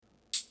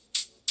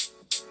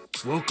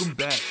Welcome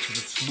back to the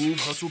Smooth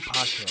Hustle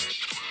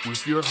Podcast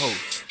with your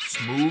hosts,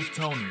 Smooth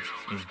Tony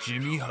and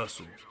Jimmy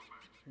Hustle.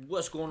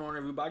 What's going on,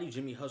 everybody?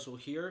 Jimmy Hustle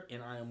here,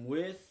 and I am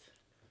with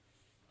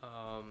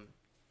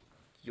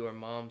Your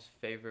mom's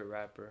favorite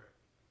rapper,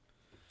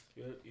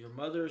 your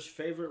mother's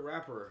favorite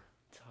rapper,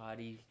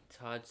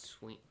 Todd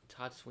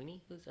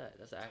Sweeney. Who's that?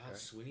 That's an actor. Todd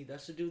Sweeney.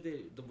 That's the dude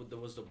that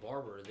was the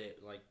barber that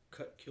like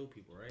kill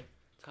people, right?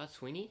 Todd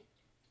Sweeney?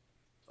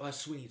 Oh, that's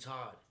Sweeney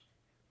Todd.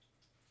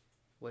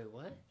 Wait,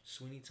 what?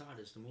 Sweeney Todd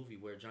is the movie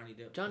where Johnny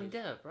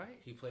Depp. Right?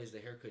 He plays the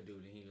haircut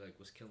dude, and he like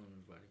was killing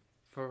everybody.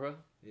 For real?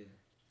 Yeah.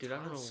 Dude, Todd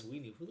I don't know.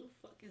 Sweeney. Who the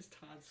fuck is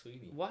Todd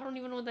Sweeney? Well, I don't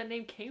even know where that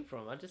name came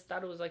from. I just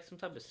thought it was like some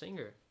type of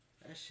singer.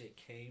 That shit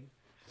came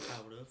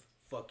out of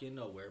fucking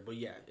nowhere. But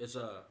yeah, it's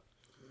a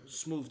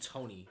Smooth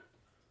Tony.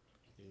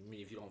 I mean,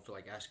 if you don't feel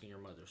like asking your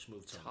mother,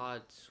 Smooth Tony.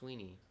 Todd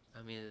Sweeney.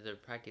 I mean, they're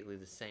practically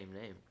the same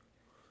name.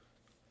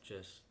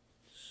 Just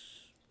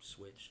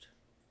switched.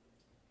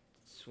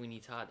 Sweeney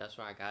Todd. That's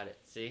where I got it.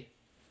 See?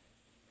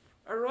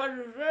 I wrote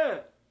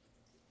it.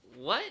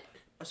 What?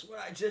 That's what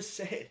I just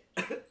said.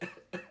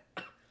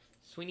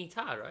 Sweeney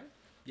Todd, right?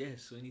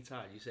 Yes, Sweeney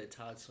Todd. You said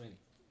Todd Sweeney.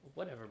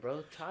 Whatever,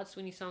 bro. Todd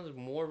Sweeney sounds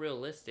more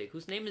realistic.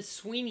 Whose name is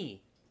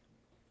Sweeney?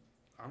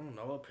 I don't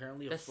know.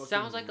 Apparently, That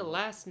sounds like a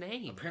last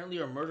name. Apparently,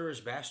 a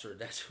murderous bastard.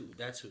 That's who.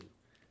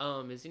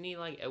 Isn't he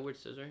like Edward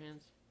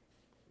Scissorhands?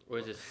 Or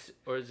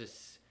is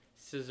this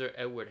Scissor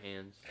Edward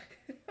Hands?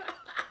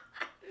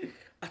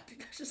 I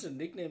think that's just a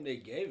nickname they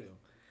gave him.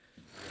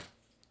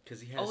 Cause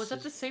he has. Oh, is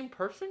that the same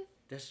person?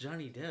 That's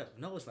Johnny Depp.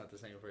 No, it's not the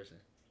same person.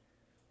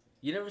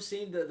 You never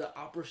seen the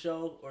opera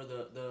show or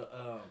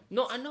the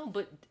No, I know,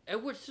 but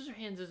Edward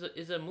Scissorhands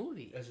is a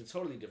movie. It's a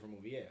totally different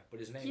movie, yeah. But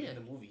his name Yeah. in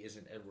the movie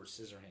isn't Edward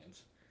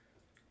Scissorhands.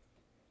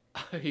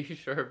 Are you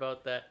sure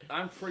about that?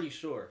 I'm pretty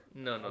sure.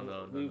 No.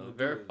 We will do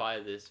Verify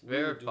this. We will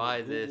do a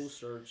Verify Google this.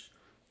 search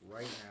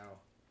right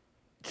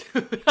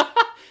now.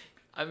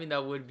 I mean,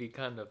 that would be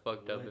kind of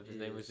fucked up What if his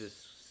name was is-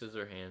 just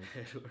Scissorhands.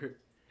 Edward.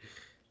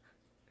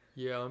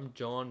 Yeah, I'm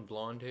John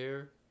Blonde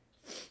Hair.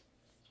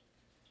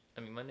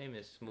 I mean, my name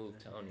is Smooth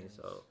Tony,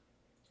 so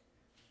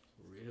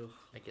Real.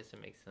 I guess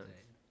it makes sense.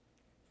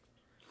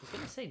 I was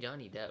gonna say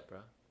Johnny Depp, bro.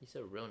 You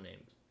said a real name.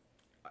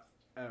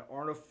 An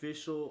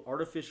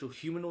artificial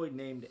humanoid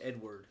named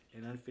Edward,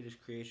 an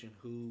unfinished creation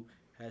who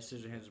has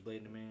Scissorhands blade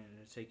in the man and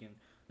has taken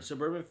a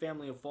suburban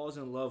family and falls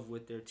in love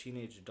with their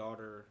teenage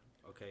daughter.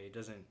 Okay, it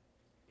doesn't.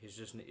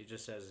 It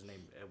just says his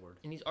name Edward.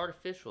 And he's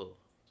artificial.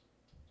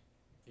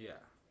 Yeah.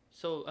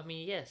 So, I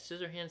mean, yeah,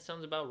 Scissorhands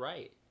sounds about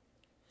right.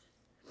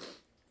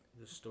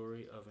 The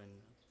story of an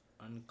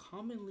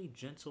uncommonly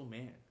gentle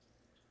man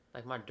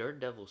Like, my Dirt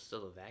Devil's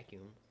still a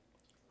vacuum.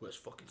 who has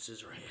fucking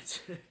Scissorhands.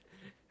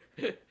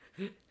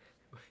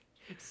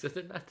 So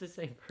they're not the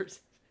same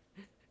person.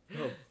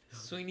 No,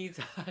 Sweeney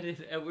Todd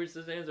and Edward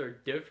Scissorhands are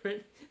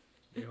different.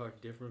 they are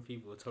different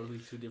people. Totally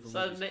two different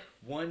So movies.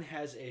 One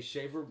has a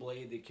shaver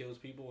blade that kills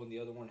people, and the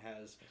other one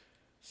has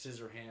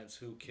Scissorhands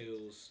who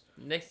kills.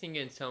 Next thing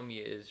you can tell me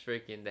is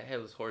freaking the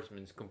Headless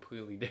Horseman's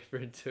completely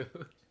different too.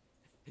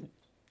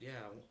 Yeah,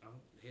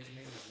 his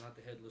name is not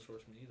the Headless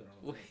Horseman either.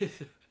 I don't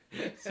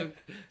think.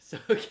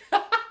 so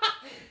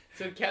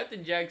so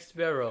Captain Jack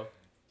Sparrow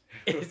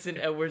is an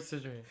Edward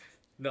Scissorhands.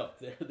 No,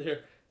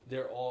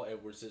 they're all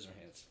Edward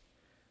Scissorhands.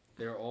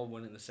 They're all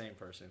one and the same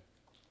person.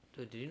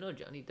 Dude, did you know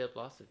Johnny Depp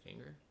lost a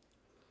finger?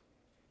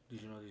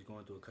 Did you know he's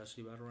going through a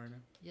custody battle right now?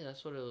 Yeah,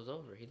 that's what it was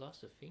over. He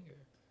lost a finger.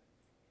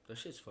 That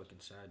shit's fucking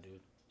sad, dude.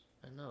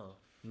 I know.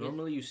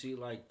 Normally you see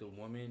like the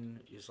woman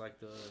is like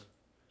the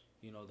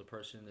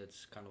person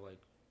that's kind of like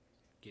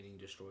getting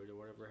destroyed or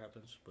whatever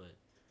happens, but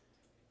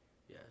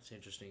yeah, it's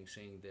interesting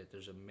seeing that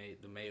there's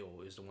the male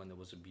is the one that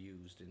was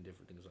abused and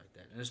different things like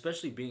that, and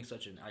especially being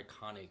such an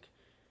iconic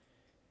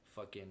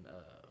fucking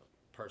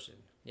person.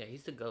 Yeah,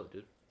 he's the GOAT,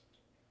 dude.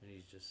 And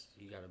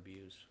he got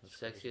abused. That's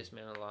Sexiest crazy.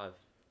 man alive.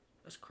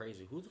 That's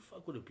crazy. Who the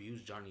fuck would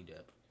abuse Johnny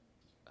Depp?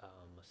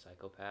 A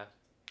psychopath.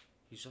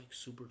 He's like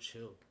super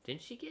chill.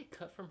 Didn't she get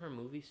cut from her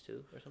movies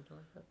too, or something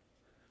like that?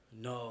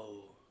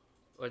 No.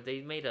 Or they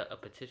made a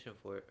petition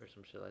for it, or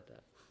some shit like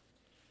that.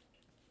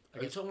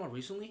 Are you talking about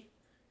recently?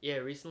 Yeah,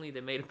 recently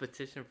they made a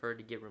petition for her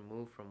to get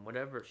removed from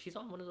whatever. She's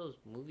on one of those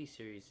movie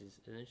series,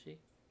 isn't she?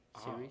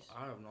 Series?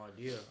 I have no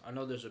idea. I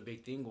know there's a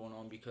big thing going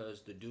on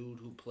because the dude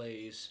who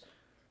plays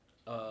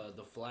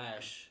the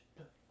Flash,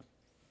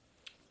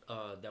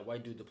 that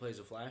white dude that plays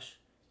the Flash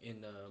in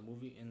the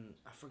movie,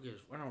 I forget,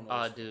 I don't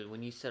know. Dude,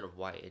 when you said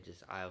white,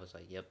 I was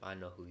like, yep, I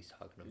know who he's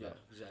talking Yeah, about.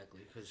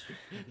 exactly. Because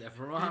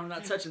I'm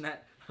not touching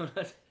that.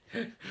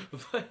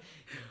 But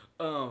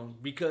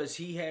because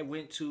he had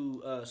went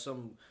to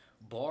some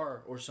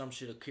bar or some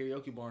shit, a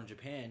karaoke bar in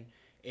Japan,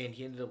 and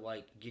he ended up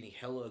like getting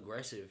hella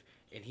aggressive,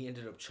 and he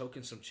ended up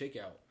choking some chick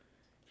out.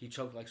 He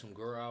choked like some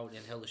girl out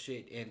and hella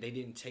shit, and they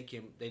didn't kick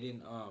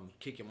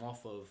him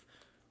off of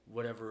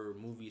whatever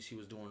movies he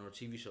was doing or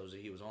TV shows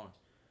that he was on.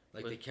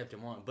 Like, they kept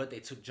him on. But they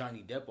took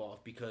Johnny Depp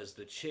off because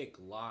the chick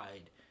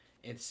lied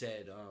and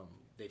said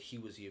that he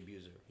was the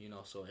abuser, you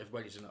know? So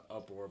everybody's in an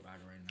uproar about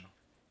it right now.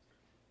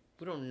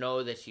 We don't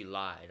know that she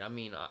lied. I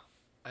mean,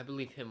 I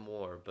believe him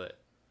more, but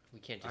we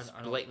can't just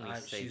I blatantly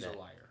say she's that. a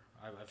liar.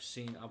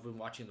 I've been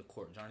watching the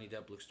court. Johnny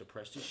Depp looks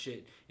depressed as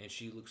shit, and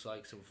she looks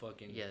like some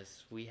fucking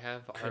Yes, we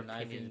have our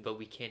Conniving- opinions, but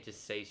we can't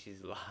just say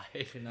she's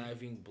alive.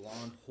 conniving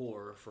blonde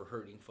whore for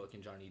hurting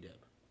fucking Johnny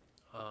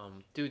Depp.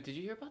 Dude, did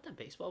you hear about that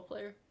baseball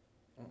player?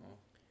 Uh-uh.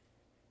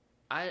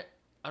 I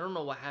don't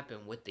know what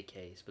happened with the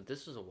case, but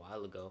this was a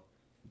while ago.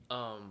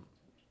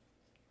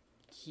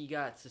 He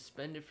got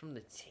suspended from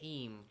the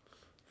team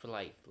for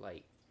like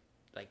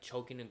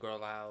choking a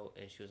girl out,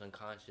 and she was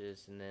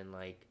unconscious, and then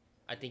like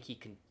I think he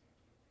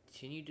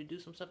continued to do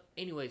some stuff.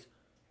 Anyways,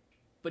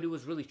 but it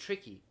was really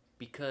tricky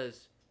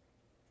because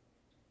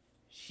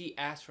she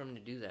asked for him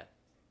to do that,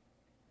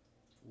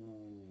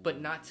 Ooh.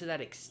 but not to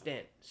that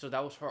extent. So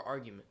that was her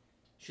argument.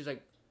 She's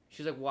like,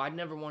 well, I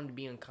never wanted to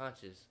be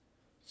unconscious.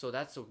 So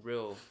that's a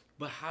real.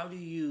 But how do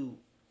you?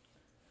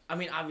 I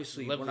mean,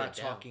 obviously Level we're not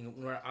it down. talking.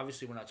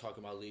 We're not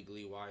talking about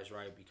legally wise,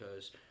 right?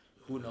 Because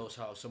who knows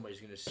how somebody's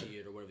gonna see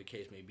it or whatever the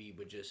case may be.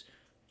 But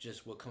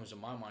just what comes to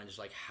my mind is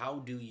like, how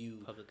do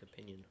you Public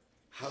opinion.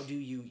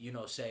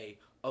 say,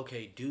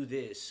 okay, do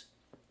this,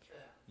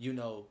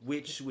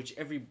 which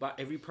every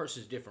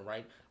person is different,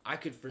 right?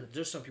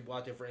 There's some people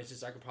out there, for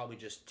instance, I could probably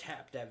just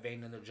tap that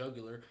vein in their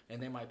jugular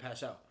and they might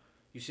pass out.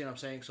 You see what I'm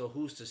saying? So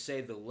who's to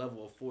say the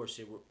level of force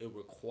it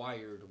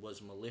required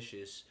was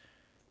malicious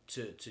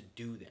to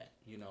do that,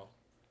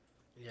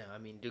 Yeah, I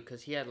mean, dude,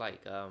 because he had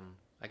like,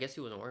 I guess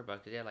he wasn't worried about it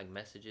because he had like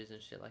messages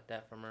and shit like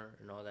that from her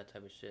and all that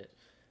type of shit,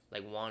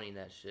 like wanting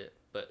that shit.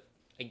 But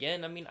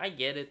again, I mean, I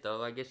get it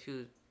though. I guess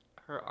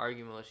her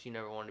argument was she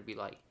never wanted to be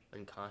like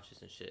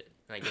unconscious and shit,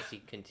 and I guess he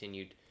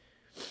continued.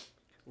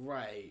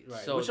 Right.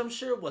 So- Which I'm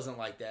sure it wasn't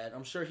like that.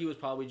 I'm sure he was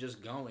probably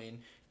just going.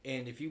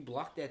 And if you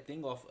block that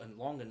thing off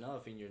long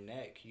enough in your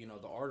neck,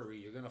 the artery,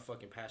 you're gonna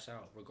fucking pass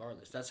out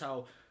regardless. That's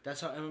how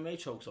MMA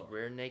chokes are.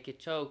 Rear naked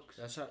chokes.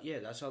 That's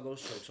how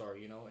those chokes are,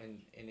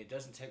 and it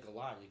doesn't take a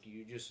lot. Like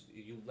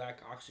you lack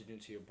oxygen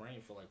to your brain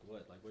for what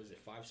is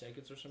it, 5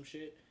 seconds or some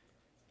shit,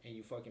 and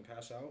you fucking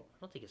pass out. I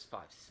don't think it's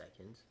 5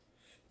 seconds.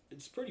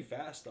 It's pretty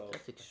fast though. That's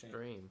I think.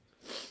 extreme.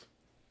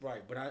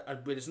 Right,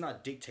 but it's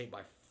not dictated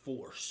by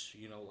force.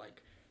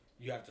 Like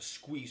you have to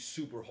squeeze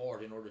super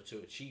hard in order to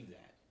achieve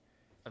that.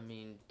 I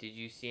mean, did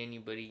you see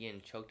anybody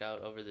getting choked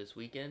out over this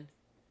weekend?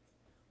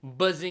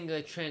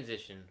 Bazinga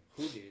transition.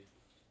 Who did?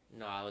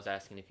 No, I was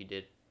asking if you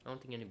did. I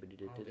don't think anybody I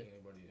did, don't did think it?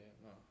 anybody did.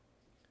 No.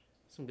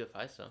 Some good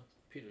fights though.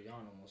 Peter Yan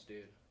almost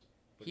did.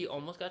 But He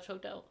almost got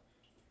choked out.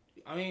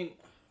 I mean,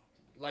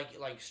 like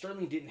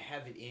Sterling didn't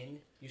have it in.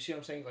 You see what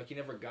I'm saying? Like he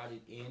never got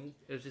it in,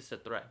 It was just a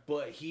threat.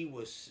 but he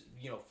was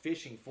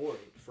fishing for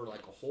it for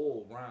like a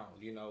whole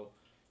round. And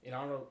I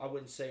don't know. I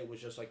wouldn't say it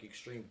was just like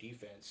extreme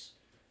defense.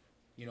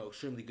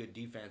 Extremely good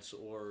defense,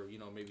 or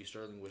maybe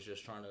Sterling was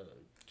just trying to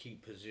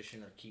keep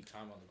position or keep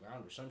time on the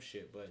ground or some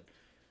shit. But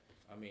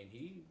I mean,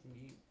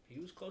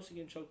 he was close to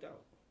getting choked out.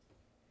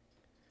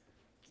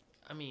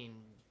 I mean,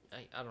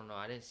 I don't know.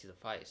 I didn't see the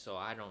fight, so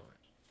I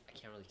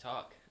can't really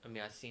talk. I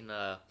mean, I seen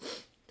the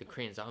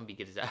Korean Zombie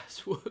get his ass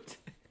whooped.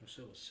 That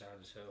shit was sad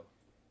as hell.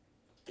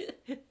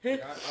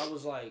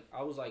 Like,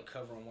 I was like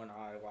covering one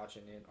eye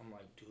watching it. I'm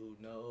like,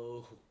 dude,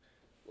 no,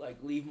 like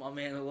leave my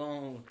man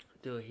alone.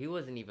 Dude, he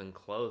wasn't even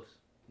close.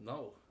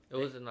 No, It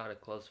was not a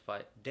close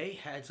fight. they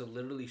had to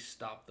literally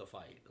stop the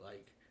fight.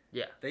 Like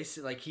Yeah. they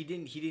said, like he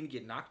didn't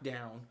get knocked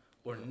down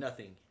or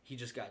nothing. He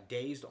just got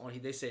dazed on.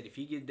 They said if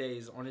he get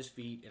dazed on his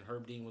feet, and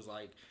Herb Dean was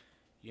like,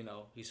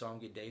 he saw him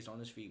get dazed on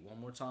his feet one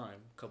more time,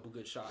 couple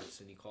good shots,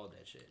 and he called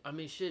that shit. I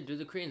mean, shit, dude,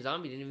 the Korean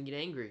Zombie didn't even get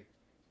angry.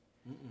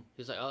 Mm-mm.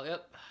 He was like, oh,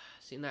 yep,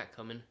 seen that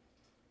coming.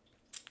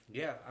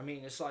 Yeah, I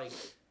mean, it's like,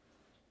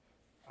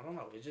 I don't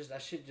know. It just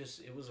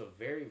it was a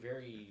very,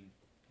 very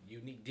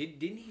unique.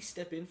 Didn't he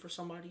step in for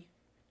somebody?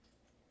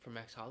 For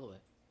Max Holloway.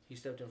 He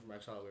stepped in for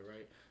Max Holloway,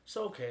 right?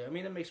 So okay, I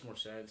mean that makes more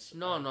sense.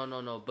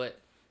 No, but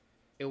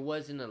it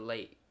wasn't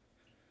it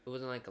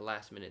wasn't like a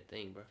last minute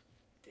thing, bro.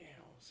 Damn,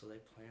 so they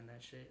planned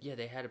that shit. Yeah,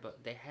 they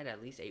had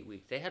at least 8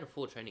 weeks. They had a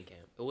full training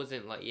camp. It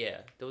wasn't like,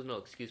 there was no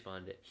excuse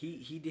behind it.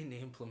 He didn't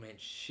implement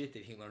shit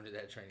that he learned at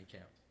that training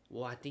camp.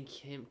 Well, I think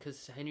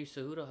because Henry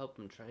Cejudo helped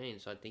him train,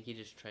 so I think he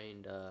just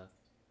trained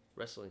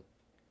wrestling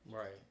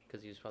Right.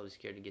 because he was probably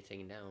scared to get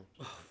taken down.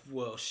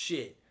 Well,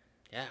 shit.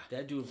 Yeah,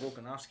 That dude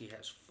Volkanovski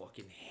has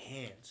fucking it's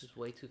hands. just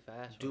way too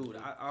fast. Dude,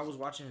 I was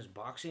watching his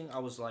boxing. I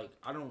was like,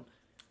 I don't.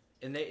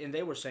 And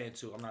they were saying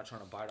too. I'm not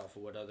trying to bite off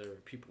of what other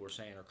people were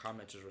saying or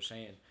commenters were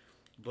saying,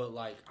 but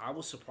like I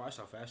was surprised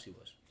how fast he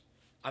was.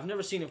 I've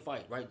never seen him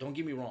fight. Right? Don't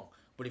get me wrong.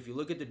 But if you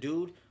look at the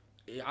dude,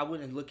 I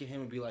wouldn't look at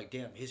him and be like,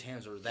 damn, his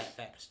hands are that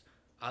fast.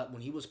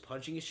 When he was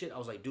punching his shit, I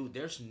was like, dude,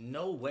 there's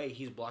no way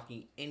he's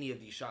blocking any of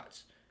these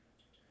shots.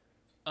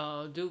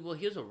 Dude, well,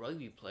 he was a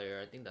rugby player.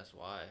 I think that's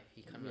why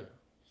he kind of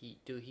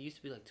Yeah. he used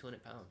to be like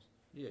 200 pounds.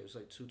 Yeah, it was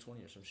like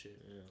 220 or some shit.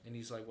 Yeah. And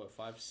he's like what,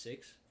 5'6"?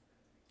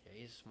 Yeah,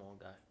 he's a small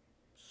guy.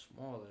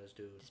 Small ass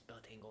dude. This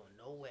belt ain't going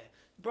nowhere,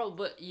 bro.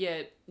 But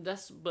yeah,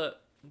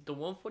 but the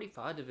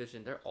 145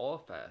 division, they're all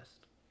fast.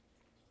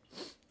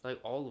 Like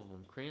all of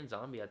them. Korean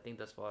Zombie, I think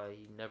that's why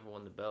he never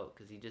won the belt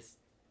because he just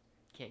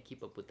can't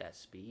keep up with that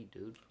speed,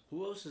 dude.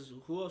 Who else is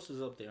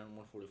up there in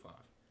 145?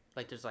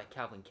 Like, there's like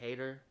Calvin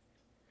Cater.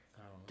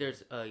 I don't know.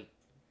 There's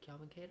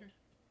Calvin Cater.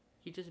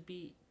 He just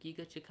beat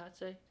Giga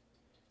Chikadze.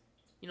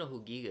 You know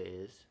who Giga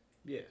is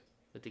Yeah.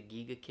 with the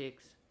Giga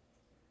kicks.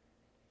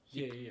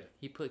 Yeah.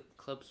 He put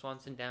Club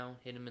Swanson down,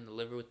 hit him in the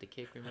liver with the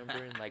kick.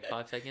 Remember in like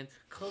 5 seconds.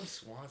 Club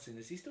Swanson,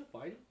 is he still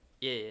fighting?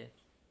 Yeah.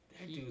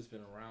 That dude's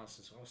been around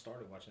since I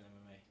started watching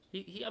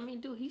MMA. I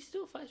mean, dude, he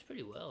still fights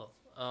pretty well.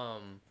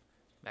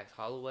 Max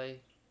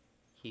Holloway,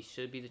 he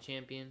should be the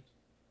champion.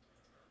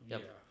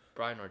 Yep. Yeah.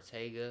 Brian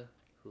Ortega,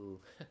 who,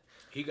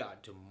 He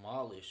got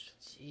demolished.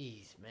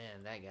 jeez,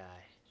 man, that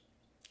guy.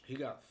 He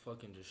got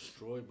fucking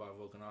destroyed by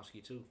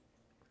Volkanovski too.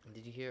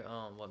 Did you hear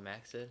what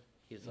Max said?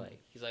 He's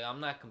like, I'm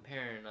not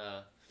comparing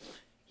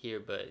here,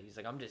 but he's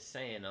like, I'm just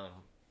saying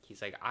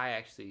he's like, I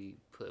actually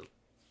put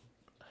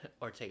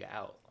Ortega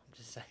out. I'm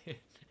just saying.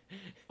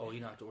 Oh, he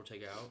knocked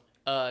Ortega out?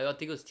 I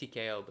think it was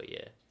TKO, but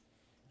yeah.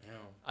 Damn.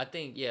 I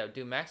think, yeah,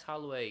 dude, Max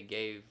Holloway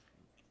gave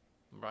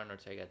Brian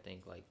Ortega, I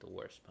think, like, the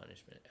worst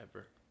punishment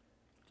ever.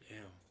 Damn.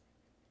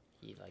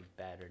 He, like,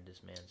 battered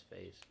this man's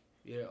face.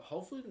 Yeah,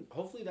 hopefully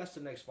that's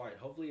the next fight.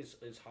 Hopefully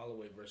it's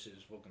Holloway versus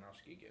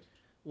Volkanovski again.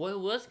 Well, it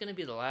was going to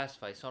be the last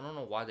fight, so I don't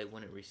know why they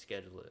wouldn't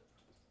reschedule it.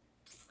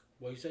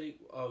 Well, he said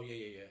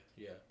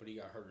yeah. But he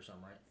got hurt or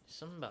something, right?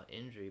 Something about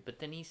injury, but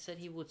then he said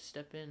he would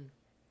step in.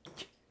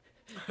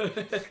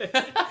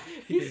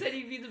 He said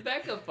he'd be the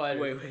backup fighter.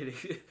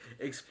 Wait.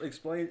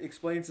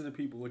 Explain to the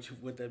people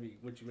what that mean.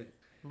 What you meant.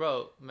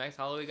 Bro, Max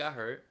Holloway got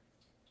hurt.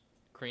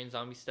 Korean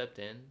Zombie stepped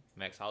in.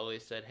 Max Holloway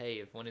said, hey,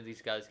 if one of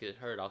these guys gets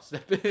hurt, I'll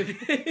step in.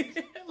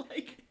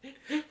 like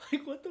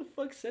what the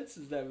fuck sense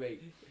does that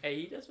make?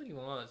 Hey, he does what he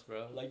wants,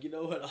 bro. Like, you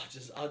know what?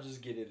 I'll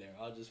just get in there.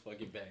 I'll just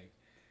fucking bang.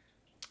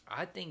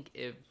 I think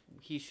if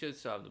he should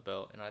still have the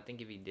belt, and I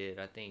think if he did,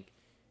 I think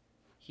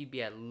he'd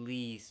be at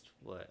least,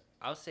 what?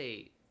 I'll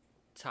say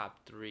top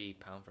 3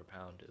 pound for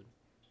pound, dude.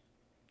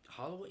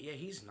 Holloway, yeah,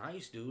 he's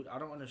nice, dude. I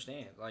don't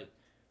understand. Like,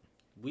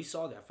 we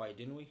saw that fight,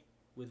 didn't we?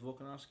 With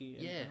Volkanovski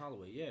and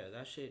Holloway. Yeah,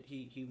 that shit,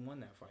 he won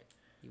that fight.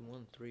 He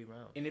won 3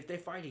 rounds. And if they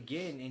fight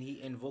again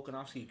and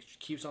Volkanovski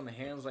keeps on the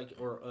hands like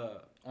or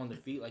on the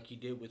feet like he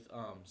did with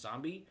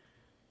Zombie,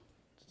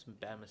 It's a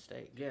bad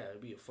mistake. yeah,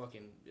 it'll be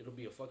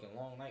a fucking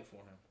long night for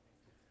him.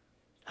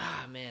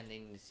 Ah, man, they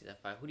need to see that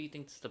fight. Who do you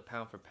think's the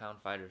pound for pound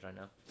fighters right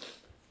now?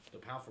 The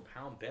pound for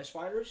pound best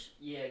fighters?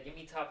 Yeah, give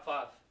me top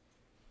 5.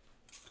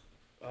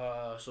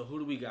 So who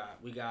do we got?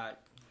 We got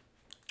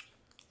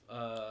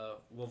well,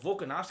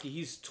 Volkanovski,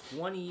 he's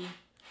 20.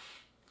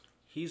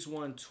 He's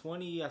won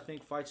 20, I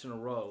think, fights in a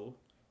row.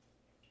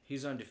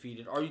 He's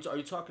undefeated. Are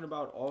you talking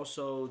about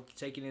also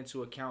taking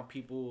into account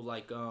people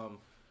like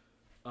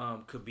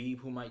Khabib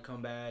who might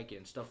come back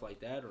and stuff like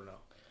that, or no?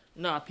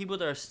 Nah, people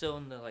that are still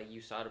in the like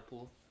USADA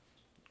pool,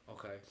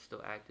 Okay.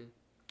 still active.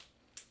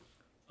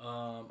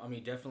 I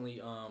mean,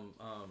 definitely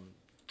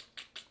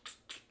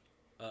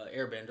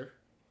Airbender.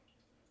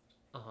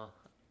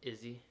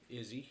 Izzy.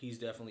 He's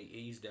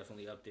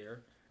definitely up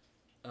there.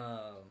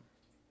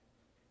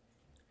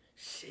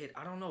 Shit,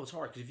 I don't know. It's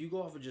hard because if you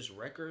go off of just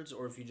records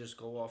or if you just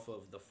go off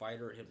of the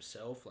fighter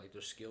himself, like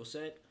their skill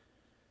set.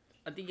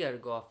 I think you got to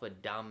go off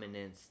of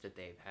dominance that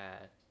they've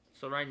had.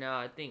 So right now,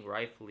 I think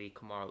rightfully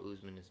Kamaru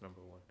Usman is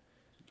number 1.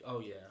 Oh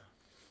yeah,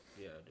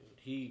 dude.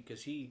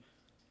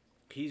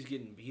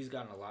 He's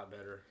gotten a lot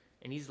better.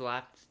 And he's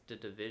lapped the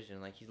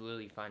division. Like, he's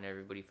literally fighting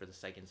everybody for the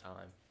second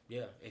time.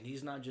 Yeah, and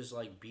he's not just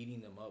like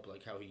beating them up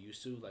like how he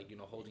used to, like, you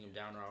know, holding them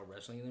down or out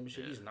wrestling them and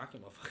shit. Yeah. He's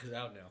knocking motherfuckers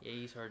out now. Yeah,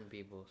 he's hurting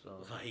people. So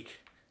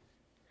Like,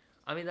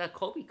 I mean, that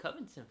Colby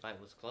Covington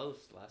fight was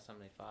close last time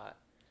they fought.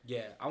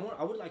 yeah, I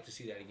would like to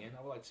see that again.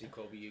 I would like to see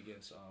Kobe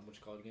against what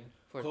you call it again?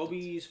 For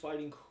Kobe's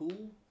fighting who?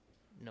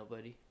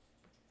 Nobody.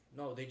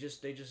 No, they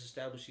just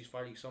established he's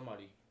fighting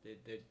somebody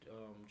that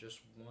just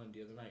won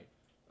the other night.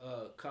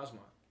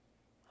 Cosmo.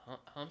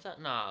 Hamza?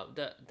 Nah,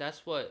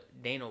 that's what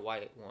Dana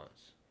White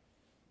wants.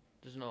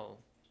 There's no.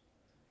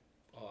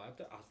 Oh,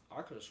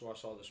 I could have swore I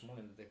saw this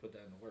morning that they put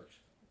that in the works.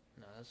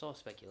 No, that's all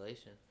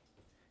speculation.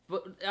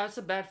 But that's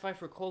a bad fight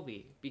for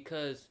Colby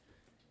because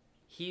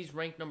he's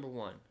ranked number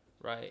 1,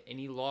 right? And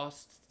he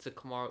lost to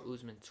Kamaru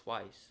Usman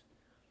twice.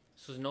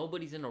 So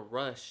nobody's in a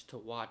rush to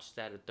watch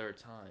that a third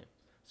time.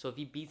 So if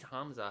he beats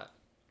Hamzat,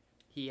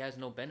 he has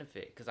no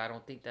benefit because I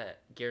don't think that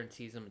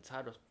guarantees him a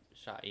title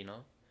shot, you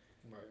know?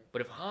 Right. But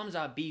if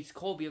Hamzat beats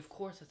Colby, of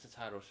course that's a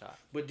title shot.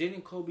 But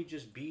didn't Kobe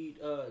just beat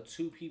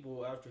 2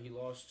 people after he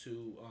lost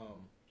to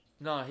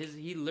No,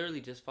 he literally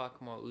just fought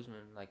Kamaru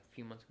Usman like a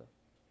few months ago.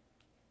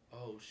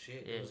 Oh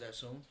shit, Yeah. was that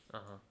soon?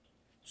 Uh-huh.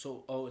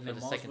 So and For then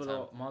the second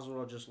time.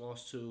 Masvidal just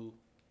lost to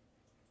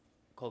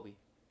Colby.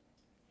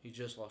 he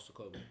just lost to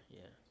Kobe.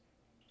 Yeah.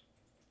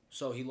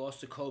 So he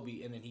lost to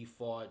Kobe and then he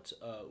fought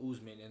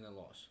Usman and then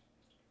lost.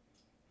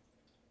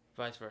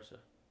 Vice versa.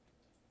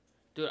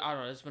 Dude, I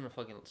don't know. It's been a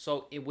fucking...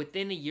 So,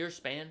 within a year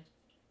span,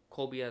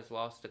 Colby has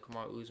lost to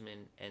Kamaru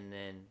Usman and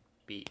then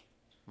beat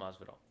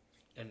Masvidal.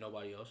 And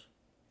nobody else?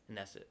 And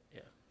that's it,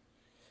 yeah.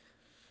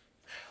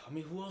 I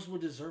mean, who else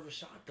would deserve a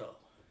shot, though?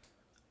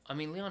 I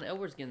mean, Leon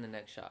Edwards getting the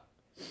next shot.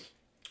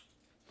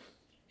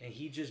 And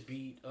he just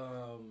beat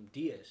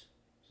Diaz.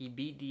 He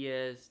beat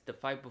Diaz. The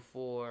fight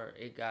before,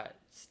 it got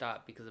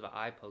stopped because of an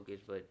eye pokage,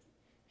 but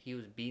he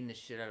was beating the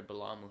shit out of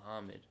Bilal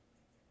Muhammad.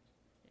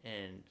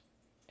 And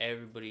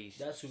everybody's...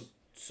 That's who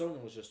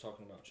Sonnen was just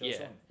talking about.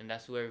 Yeah, and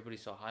that's who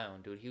everybody's so high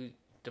on, dude. He was,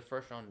 the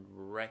first round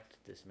wrecked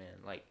this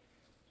man. Like,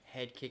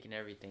 head kicking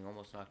everything,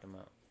 almost knocked him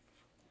out.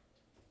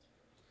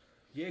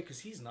 Yeah, because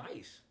he's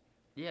nice.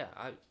 Yeah,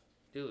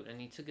 dude,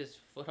 and he took his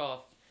foot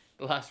off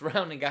the last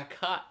round and got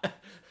caught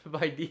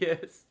by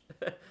Diaz.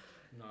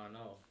 No, I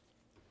know.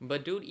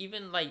 But, dude,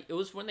 even, like, it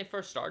was when they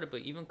first started,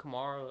 but even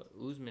Kamaru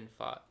Usman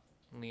fought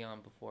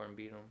Leon before and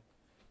beat him.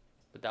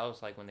 But that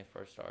was, like, when they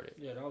first started.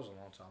 Yeah, that was a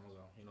long time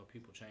ago. You know,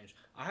 people change.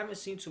 I haven't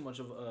seen too much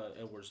of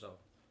Edwards, though.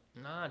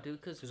 Nah,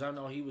 dude, because... I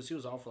know he was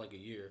out for, like, a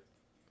year.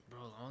 Bro,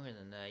 longer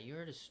than that. You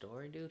heard his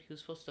story, dude? He was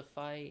supposed to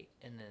fight,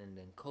 and then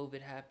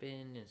COVID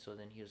happened, and so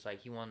then he was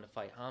like, he wanted to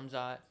fight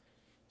Hamzat.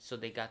 So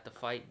they got the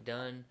fight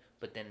done,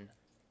 but then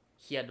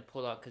he had to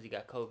pull out because he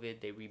got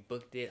COVID. They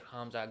rebooked it.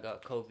 Hamzat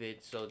got COVID,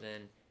 so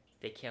then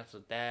they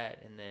canceled that,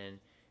 and then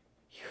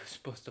he was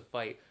supposed to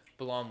fight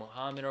Bilal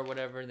Muhammad or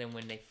whatever. Then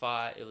when they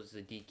fought, it was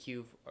a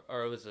DQ,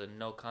 or it was a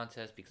no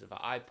contest because of an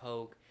eye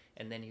poke,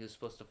 and then he was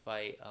supposed to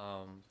fight...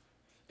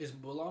 Is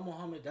Bilal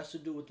Muhammad, that's to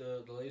do with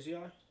the lazy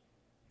eye?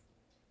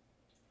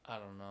 I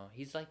don't know.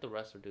 He's like the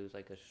wrestler dude.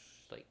 Like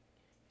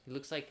he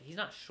looks like he's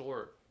not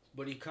short.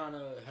 But he kind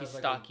of has He's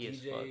like stocky a as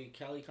DJ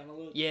Khaled kind of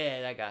look?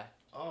 Yeah, that guy.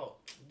 Oh,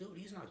 dude,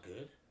 he's not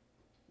good.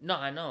 No,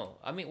 I know.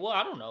 I mean, well,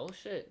 I don't know.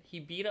 Shit. He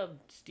beat up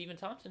Stephen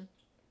Thompson.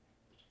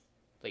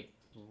 Like,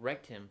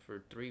 wrecked him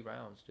for 3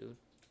 rounds, dude.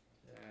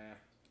 Yeah.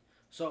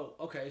 So,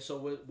 okay, so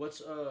what's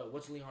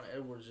Leon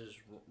Edwards'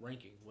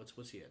 ranking?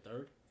 What's he at,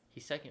 3rd?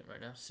 He's 2nd right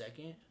now.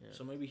 2nd? Yeah.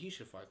 So maybe he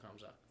should fight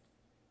Khamzat.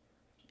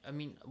 I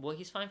mean, well,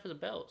 he's fine for the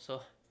belt,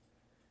 so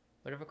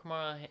whatever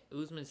Kamaru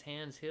Usman's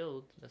hands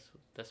healed, that's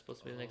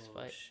supposed to be the next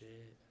fight.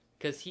 Shit.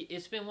 Because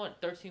it's been,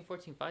 13,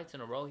 14 fights in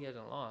a row he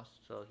hasn't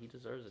lost, so he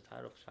deserves a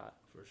title shot.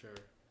 For sure.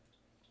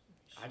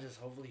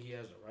 Hopefully he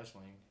has a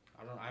wrestling.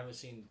 I haven't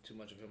seen too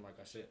much of him, like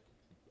I said.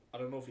 I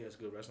don't know if he has a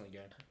good wrestling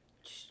game.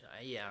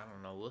 Yeah, I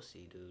don't know. We'll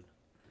see, dude.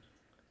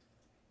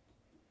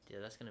 Yeah,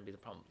 that's going to be the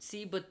problem.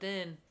 See, but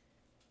then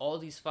all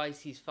these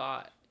fights he's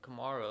fought,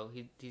 Kamaru,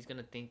 he's going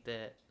to think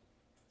that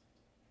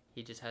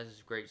he just has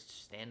this great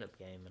stand-up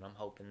game, and I'm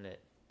hoping that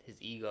his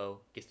ego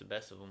gets the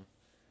best of him.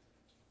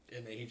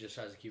 And then he just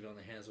tries to keep it on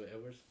the hands with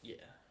Edwards? Yeah.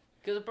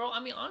 Because, bro,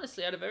 I mean,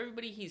 honestly, out of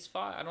everybody he's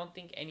fought, I don't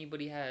think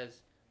anybody has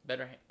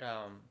better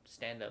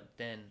stand-up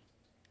than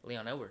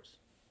Leon Edwards.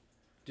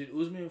 Did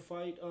Usman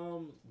fight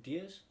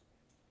Diaz?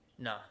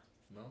 Nah.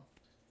 No?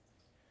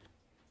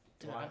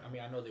 Well,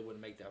 I know they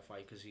wouldn't make that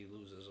fight because he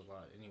loses a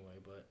lot anyway,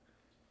 but...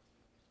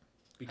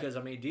 Because,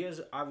 I mean,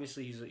 Diaz,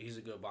 obviously, he's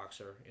a good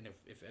boxer, and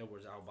if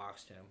Edwards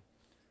outboxed him,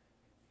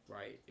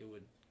 right,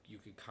 you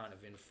could kind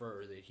of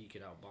infer that he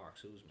could outbox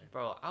Usman.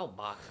 Bro,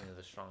 outboxing is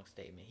a strong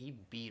statement. He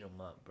beat him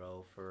up,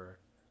 bro,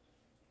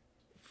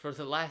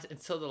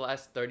 until the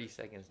last 30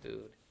 seconds,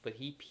 dude. But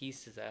he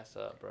pieced his ass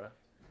up, bro.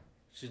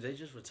 Should they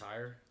just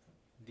retire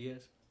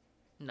Diaz?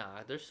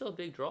 Nah, they're still a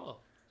big draw.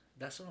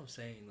 That's what I'm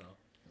saying, though.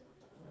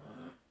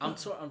 I'm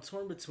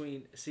torn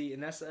between, see,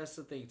 and that's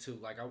the thing too.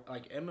 Like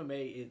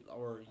MMA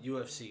or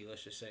UFC,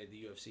 let's just say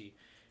the UFC,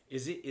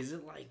 is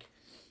it like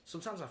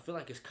sometimes I feel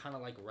like it's kind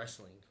of like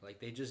wrestling. Like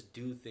they just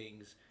do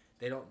things.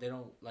 They don't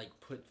like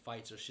put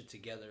fights or shit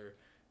together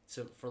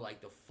for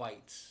like the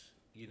fights.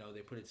 You know,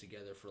 they put it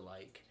together for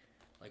like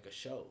a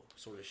show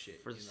sort of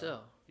shit. For the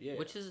sale. Yeah.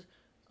 Which is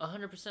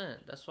 100%.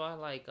 That's why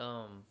like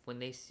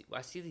when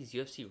I see these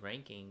UFC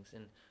rankings,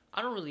 and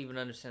I don't really even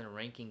understand the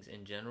rankings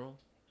in general,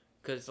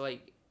 cause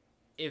like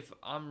if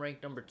I'm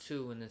ranked number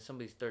 2 and then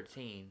somebody's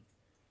 13,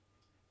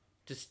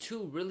 does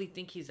 2 really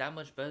think he's that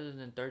much better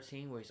than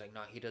 13? Where he's like,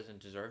 nah, he doesn't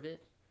deserve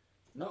it.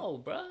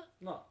 No, bruh.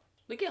 No.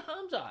 Look at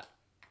Hamzat.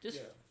 Just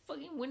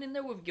fucking went in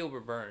there with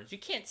Gilbert Burns. You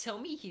can't tell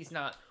me he's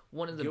not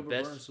one of the Gilbert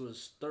best. Burns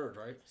was 3rd,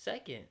 right?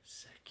 Second.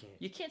 Second.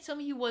 You can't tell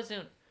me he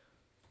wasn't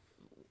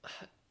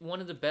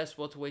one of the best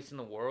welterweights in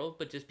the world,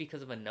 but just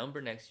because of a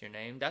number next to your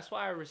name. That's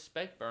why I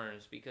respect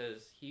Burns,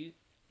 because he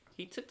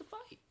took the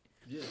fight.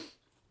 Yeah.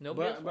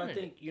 Nobody else But wanted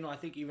I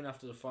think even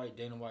after the fight,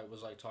 Dana White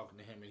was like talking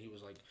to him, and he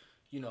was like,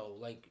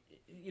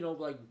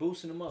 like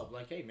boosting him up,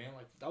 like, hey man,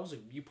 like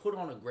you put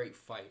on a great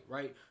fight,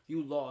 right?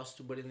 You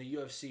lost, but in the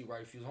UFC,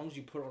 right? As long as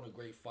you put on a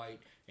great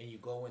fight and you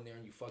go in there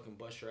and you fucking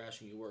bust your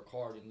ass and you work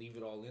hard and leave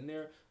it all in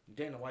there,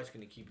 Dana White's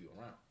gonna keep you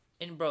around.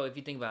 And bro, if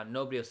you think about it,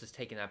 nobody else is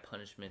taking that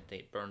punishment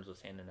that Burns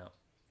was handing out.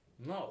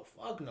 No,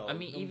 fuck no. I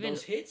mean,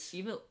 those hits.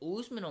 Even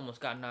Usman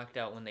almost got knocked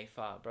out when they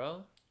fought,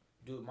 bro.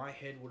 Dude, my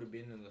head would have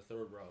been in the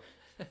 3rd round.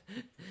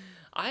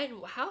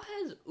 How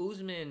has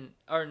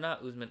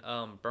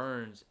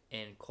Burns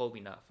and Colby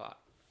not fought?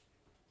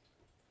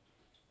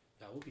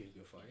 That would be a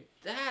good fight.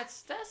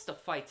 That's the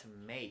fight to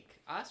make.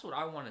 That's what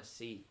I want to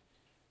see.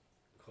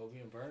 Colby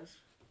and Burns?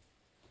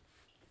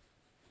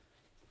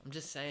 I'm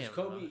just saying.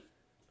 Colby,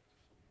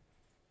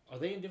 are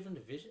they in different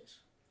divisions?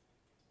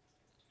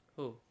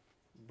 Who?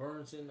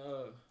 Burns and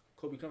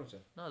Kobe Covington.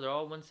 No, they're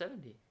all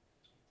 170.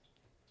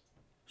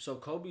 So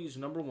Kobe's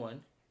number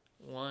 1.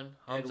 One.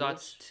 Edwards?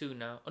 Hamzat's 2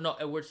 now. Oh, no,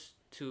 Edwards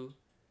 2.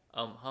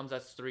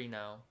 Hamzat's 3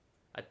 now.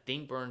 I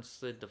think Burns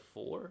slid to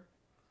 4.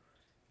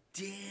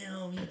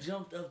 Damn, he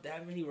jumped up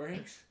that many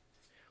ranks.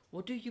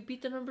 Well, dude, you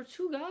beat the number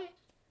 2 guy.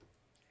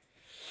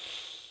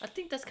 I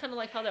think that's kind of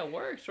like how that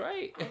works,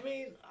 right? I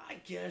mean, I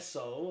guess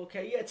so.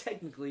 Okay, yeah,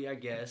 technically, I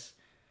guess.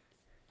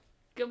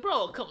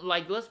 Bro, come,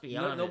 like, let's be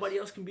honest. Nobody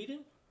else can beat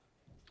him?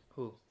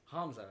 Who?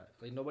 Hamzat.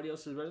 Like, nobody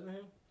else is better than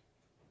him?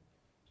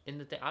 In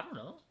the thing, I don't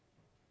know.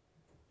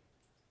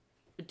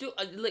 Dude,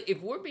 like,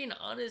 if we're being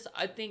honest,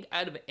 I think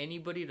out of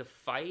anybody to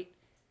fight,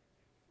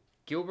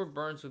 Gilbert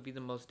Burns would be the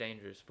most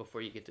dangerous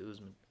before you get to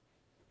Usman.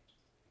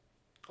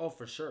 Oh,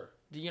 for sure.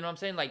 You know what I'm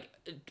saying? Like,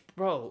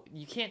 bro,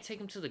 you can't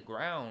take him to the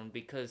ground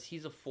because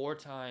he's a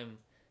 4-time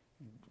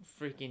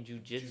freaking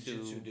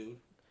jiu-jitsu dude.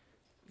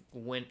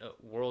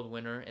 World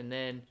winner. And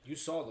then You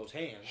saw those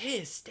hands.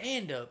 his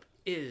stand-up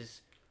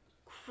is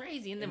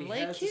crazy. And then he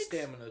leg has kicks. the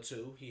stamina,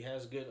 too. He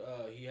has good,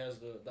 he has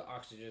the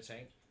oxygen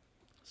tank.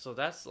 So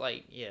that's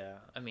like, yeah.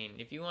 I mean,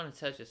 if you want to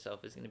touch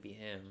yourself, it's going to be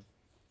him.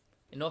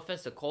 And no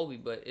offense to Colby,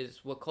 but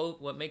it's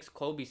what makes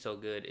Colby so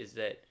good is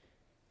that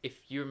if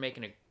you're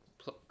making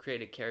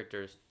creative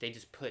characters, they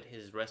just put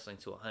his wrestling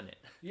to 100.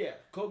 Yeah,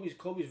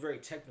 Kobe's very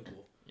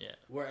technical. Yeah.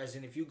 Whereas,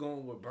 if you go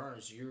in with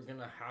Burns, you're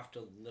gonna have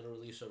to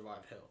literally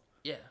survive hell.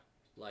 Yeah.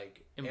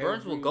 Like, And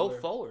Burns will go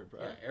everywhere- forward,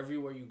 bro. Yeah,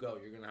 everywhere you go,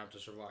 you're gonna have to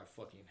survive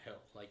fucking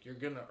hell. Like, you're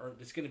gonna earn.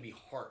 It's gonna be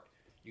heart.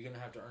 You're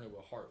gonna have to earn it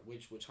with heart,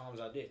 which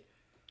Hamzat did.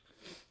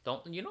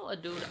 Don't you know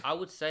what, dude? I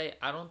would say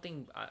I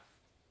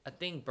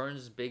think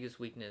Burns' biggest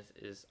weakness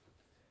is,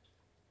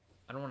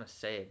 I don't want to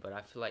say it, but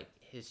I feel like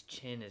his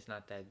chin is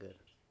not that good.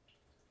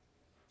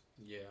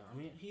 Yeah, I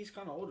mean, he's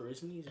kind of older,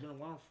 isn't he? He's been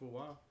around for a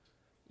while.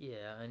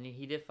 Yeah, and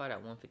he did fight at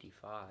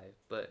 155,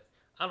 but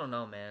I don't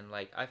know, man.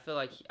 Like, I feel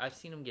like I've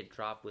seen him get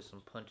dropped with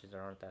some punches that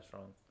aren't that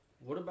strong.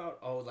 What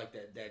about like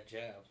that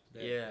jab?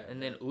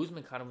 And then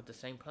Usman caught him with the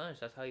same punch.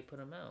 That's how he put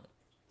him out.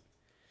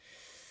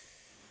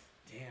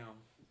 Damn.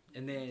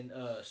 And then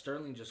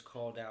Sterling just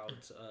called out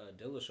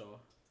Dillashaw.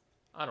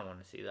 I don't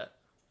want to see that.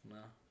 Nah.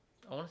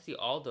 I want to see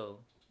Aldo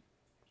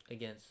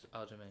against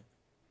Aljamain.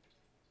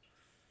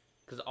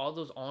 Because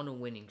Aldo's on a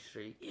winning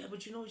streak. Yeah,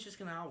 but you know he's just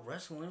gonna out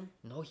wrestle him.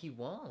 No, he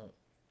won't.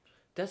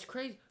 That's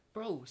crazy.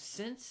 Bro,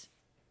 since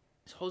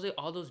Jose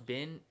Aldo's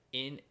been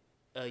in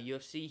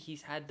UFC,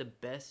 he's had the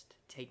best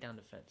takedown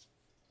defense.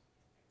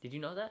 Did you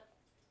know that?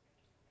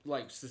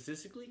 Like,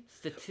 statistically?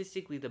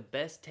 Statistically, the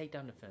best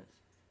takedown defense.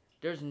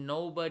 There's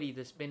nobody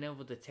that's been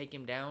able to take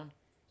him down,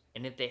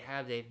 and if they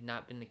have, they've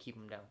not been to keep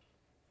him down.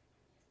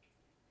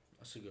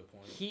 That's a good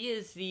point. He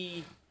is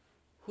the...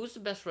 Who's the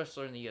best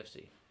wrestler in the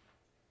UFC?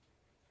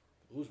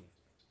 Usman.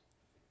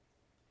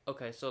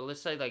 Okay, so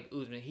let's say, like,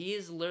 Usman. He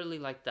is literally,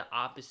 like, the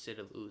opposite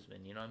of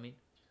Usman, you know what I mean?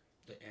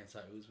 The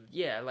anti-Usman.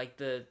 Yeah, like,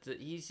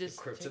 he's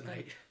just... The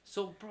kryptonite.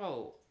 So,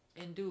 bro,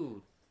 and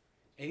dude...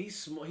 And he's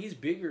small. He's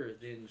bigger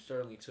than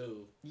Sterling,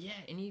 too. Yeah,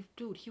 and he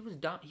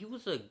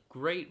was a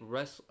great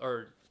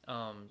wrestler,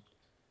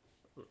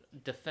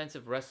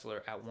 defensive wrestler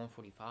at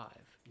 145.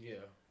 Yeah.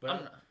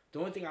 But the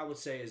only thing I would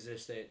say is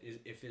this, that is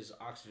if his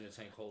oxygen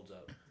tank holds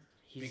up.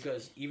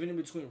 Because even in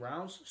between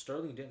rounds,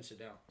 Sterling didn't sit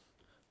down.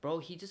 Bro,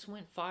 he just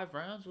went 5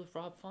 rounds with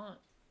Rob Font.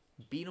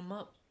 Beat him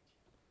up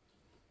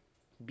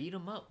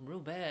real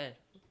bad.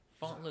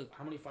 Font looked...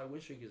 How many fight win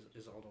streak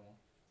is Aldo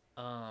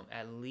on?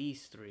 At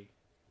least 3.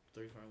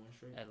 3 fight win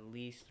streak? At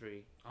least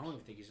 3. I don't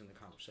even think he's in the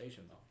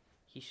conversation, though.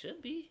 He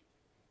should be.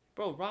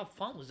 Bro, Rob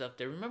Font was up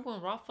there. Remember when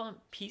Rob Font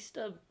pieced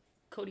up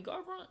Cody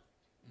Garbrandt?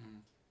 Mm-hmm.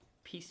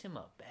 Pieced him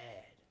up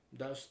bad.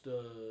 That's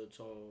the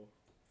tall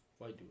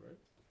white dude, right?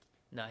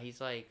 Nah,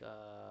 he's like,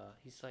 I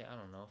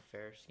don't know,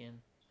 fair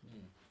skin.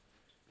 Mm.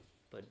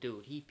 But,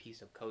 dude, he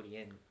pieced up Cody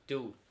and,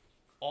 dude,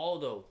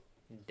 Aldo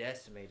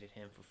decimated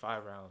him for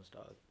 5 rounds,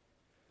 dog.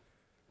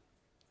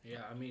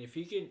 Yeah, I mean, if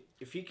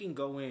he can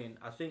go in,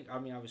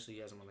 obviously he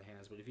has him on the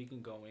hands, but if he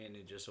can go in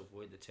and just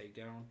avoid the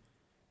takedown,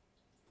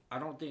 I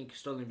don't think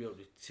Sterling will be able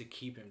to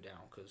keep him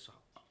down because,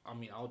 I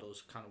mean,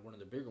 Aldo's kind of one of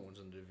the bigger ones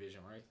in the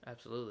division, right?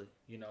 Absolutely.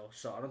 You know,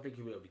 so I don't think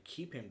he'll be able to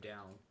keep him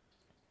down,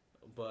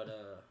 but,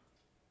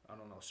 I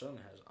don't know,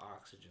 Sterling has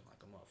oxygen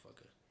like a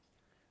motherfucker.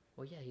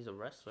 Well, yeah, he's a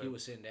wrestler. He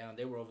was sitting down.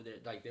 They were over there,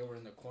 like, they were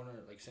in the corner,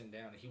 like, sitting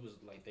down, and he was,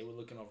 like, they were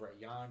looking over at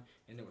Jan,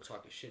 and they were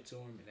talking shit to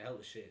him, and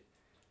hella shit.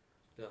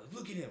 They're like,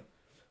 look at him.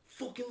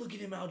 Fucking look at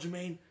him,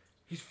 Aljamain.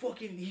 He's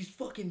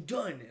fucking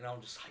done. And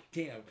I'm just like,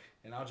 damn.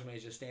 And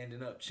Aljamain's just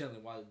standing up,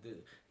 chilling, while,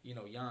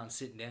 Jan's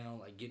sitting down,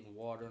 like, getting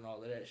water and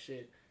all of that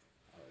shit.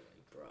 I was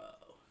like,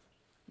 bro.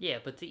 Yeah,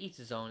 but to each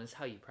his own is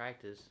how you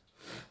practice.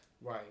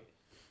 Right.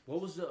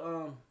 What was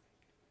the,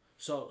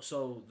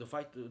 So the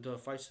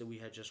fights that we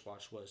had just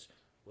watched was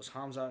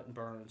Hamzat and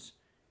Burns,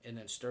 and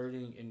then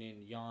Sterling, and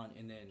then Jan,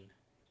 and then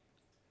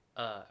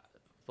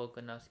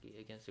Volkanovski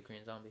against the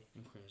Korean Zombie.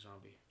 Korean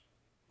Zombie,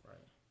 right?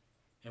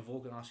 And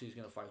Volkanovski is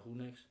gonna fight who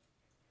next?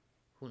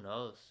 Who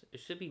knows? It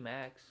should be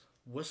Max.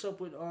 What's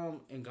up with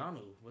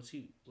Ngannou? What's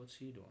he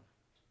doing?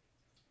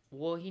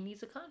 Well, he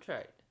needs a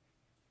contract.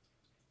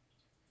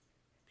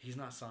 He's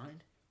not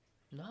signed?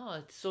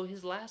 No, so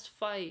his last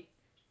fight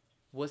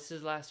was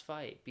his last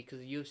fight because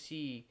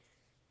UFC.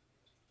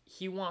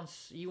 He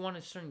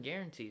wanted certain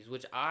guarantees,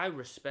 which I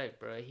respect,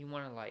 bro. He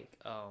wanted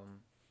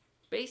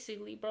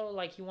basically, bro,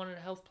 like he wanted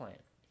a health plan.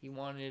 He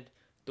wanted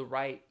the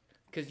right,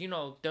 because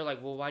they're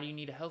like, well, why do you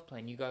need a health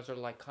plan? You guys are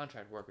like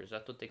contract workers.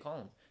 That's what they call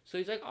them. So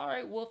he's like, all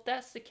right, well, if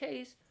that's the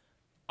case,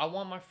 I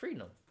want my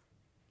freedom.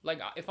 Like,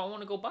 if I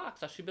want to go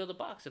box, I should be able to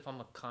box if I'm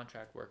a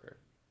contract worker.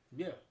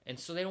 Yeah. And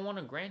so they don't want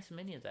to grant him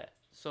any of that.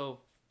 So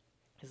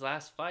his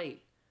last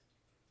fight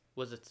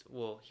was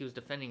he was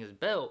defending his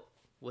belt,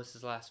 was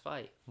his last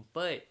fight.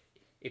 But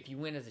if you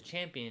win as a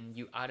champion,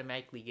 you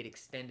automatically get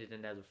extended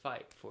another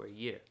fight for a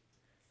year.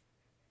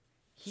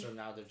 So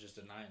now they're just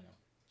denying him.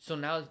 So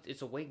now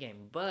it's a weight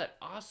game. But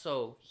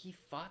also, he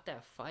fought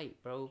that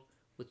fight, bro,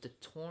 with the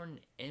torn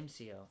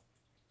MCL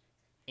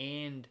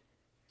and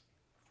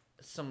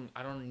some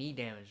knee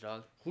damage,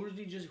 dog. Who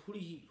did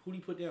he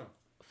put down?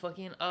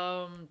 Fucking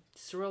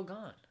Cyril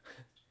Gane.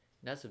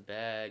 That's a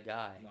bad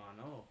guy. No, I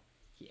know.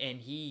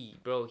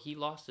 He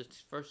lost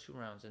his first 2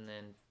 rounds, and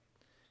then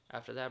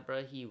after that,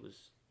 bro, he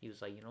was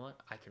like, you know what,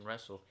 I can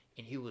wrestle,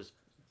 and he was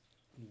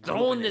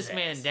throwing this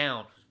man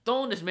down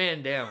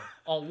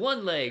on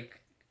one leg.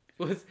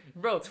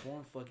 Bro,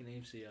 torn fucking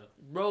MCL.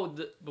 Bro,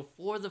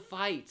 before the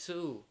fight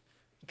too,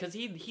 because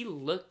he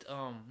looked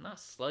not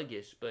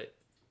sluggish, but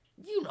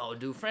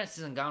dude,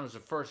 Francis Ngannou was the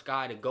first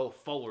guy to go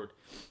forward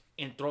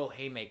and throw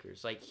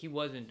haymakers. Like, he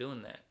wasn't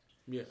doing that.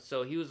 Yeah.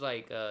 So he was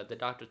like, the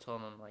doctor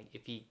told him, like,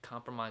 if he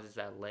compromises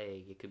that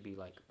leg, it could be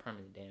like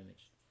permanent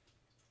damage.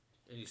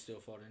 And he still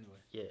fought anyway.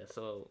 Yeah,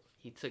 so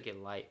he took it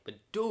light. But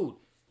dude,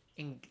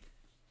 and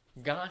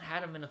Gane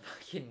had him in a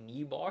fucking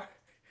knee bar,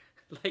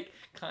 like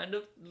kind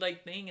of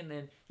like thing, and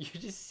then you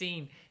just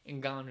seen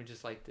Ngannou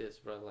just like this,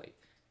 bro, like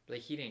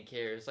he didn't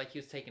care. It's like he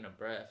was taking a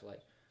breath,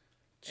 like.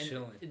 And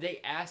chilling.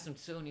 They asked him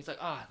too, and he's like,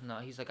 no.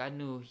 He's like, I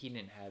knew he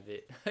didn't have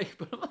it.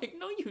 But I'm like,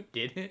 no, you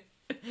didn't.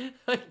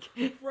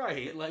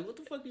 Right. Like, what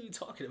the fuck are you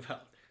talking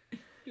about?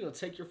 You gonna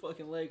take your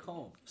fucking leg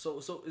home. So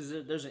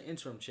there's an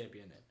interim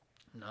champion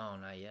then? No,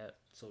 not yet.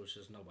 So it's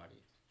just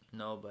nobody.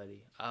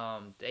 Nobody.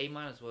 They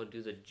might as well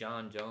do the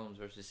John Jones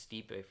versus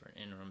Stipe for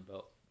an interim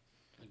belt.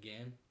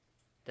 Again?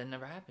 That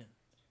never happened.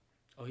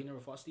 Oh, he never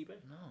fought Stipe?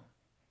 No.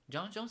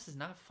 John Jones has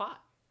not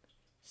fought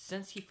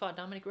since he fought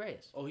Dominic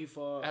Reyes. Oh, he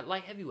fought at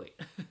light heavyweight.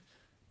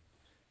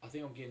 I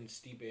think I'm getting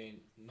Stipe and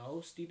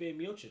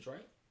Miocic,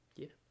 right?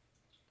 Yeah.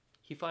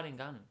 He fought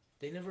Ngannou.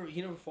 He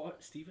never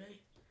fought Stipe?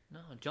 No,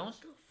 Jones.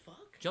 What the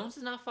fuck? Jones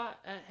has not fought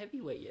at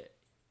heavyweight yet.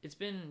 It's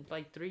been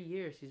like 3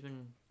 years. He's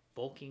been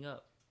bulking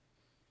up.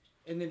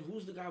 And then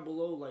who's the guy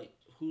below? Like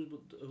who's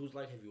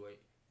light heavyweight?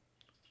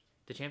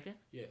 The champion?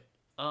 Yeah.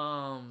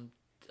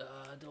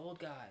 The old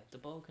guy, the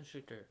bow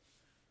constrictor.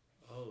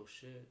 Oh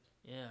shit.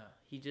 Yeah,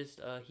 he just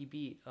he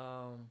beat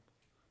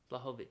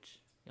Blachowicz,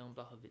 young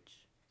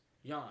Blachowicz.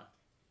 Jan.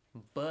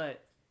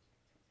 But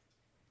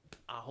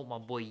I hope my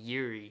boy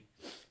Yuri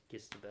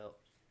gets the belt.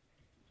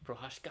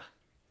 Prohashka.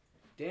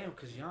 Damn,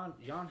 cause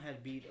Jan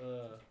had beat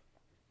the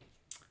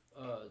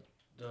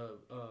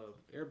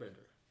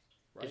Airbender,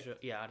 right?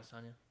 Yeah,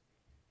 Adesanya.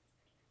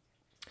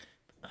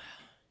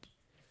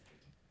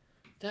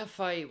 That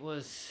fight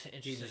was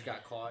interesting. He just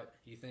got caught.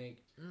 You think?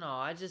 No,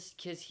 I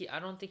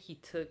don't think he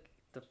took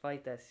the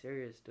fight that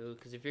serious, dude.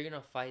 Because if you're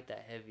gonna fight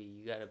that heavy,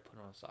 you gotta put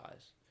on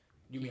size.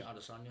 You mean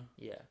Adesanya?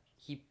 Yeah,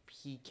 he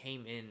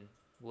came in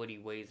what he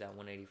weighs at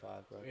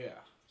 185, bro. Yeah.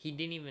 He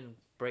didn't even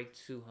break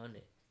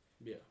 200.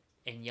 Yeah.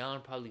 And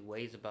Jan probably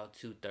weighs about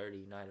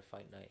 230 night of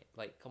fight night.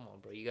 Like, come on,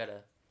 bro. You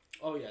gotta.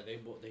 Oh yeah, they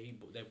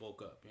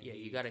woke up. Yeah,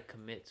 you gotta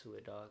commit to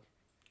it, dog.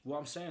 Well,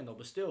 I'm saying though,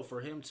 but still, for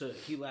him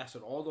he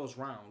lasted all those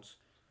rounds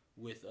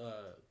with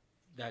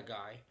that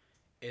guy,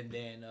 and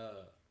then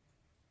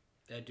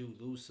that dude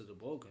lose to the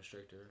boa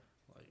constrictor.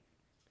 Like,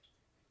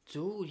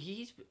 dude,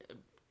 he's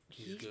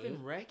good?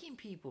 been wrecking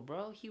people,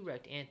 bro. He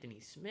wrecked Anthony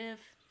Smith.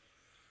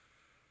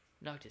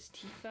 Knocked his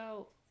teeth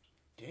out.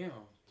 Damn.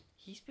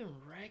 He's been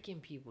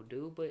wrecking people,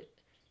 dude. But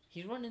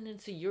he's running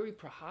into Yuri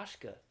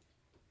Prohashka.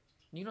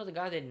 You know the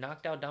guy that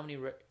knocked out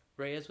Dominic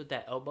Reyes with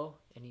that elbow,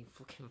 and he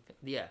fucking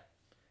yeah.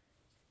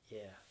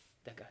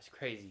 That guy's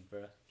crazy,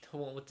 bro. The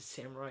one with the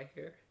samurai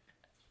hair.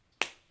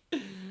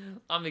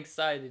 I'm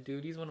excited,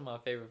 dude. He's one of my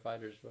favorite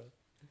fighters, bro.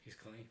 He's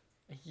clean.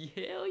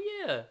 Hell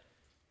yeah.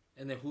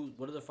 And then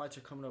what other fights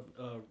are coming up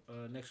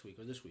next week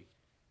or this week?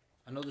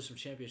 I know there's some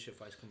championship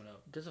fights coming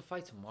up. There's a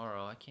fight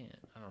tomorrow. I don't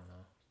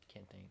know.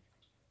 Can't think.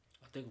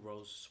 I think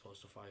Rose is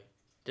supposed to fight.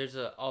 There's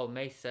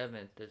May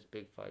 7th. There's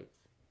big fights.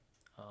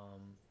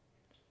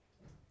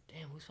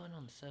 Damn, who's fighting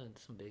on the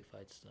 7th? Some big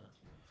fights stuff.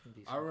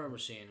 I remember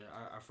seeing it.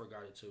 I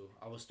forgot it too.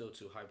 I was still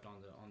too hyped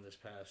on this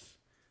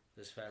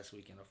past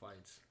weekend of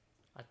fights.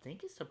 I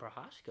think it's the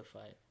Prohashka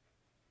fight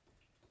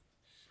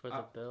for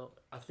the belt.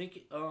 I think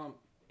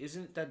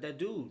isn't that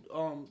dude?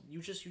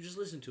 You just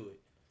listen to it.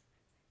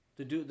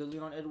 The dude, the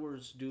Leon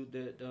Edwards dude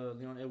that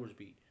Leon Edwards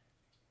beat.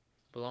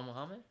 Bilal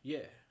Muhammad?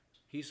 Yeah,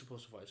 he's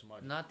supposed to fight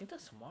somebody. No, I think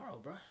that's tomorrow,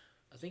 bro.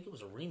 I think it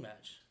was a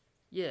rematch.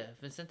 Yeah,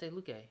 Vicente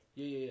Luque.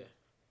 Yeah.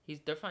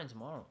 They're fighting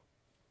tomorrow.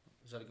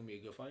 Is that gonna be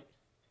a good fight?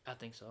 I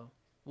think so.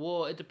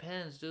 Well, it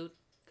depends, dude.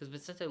 Because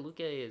Vicente Luque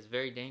is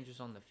very dangerous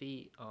on the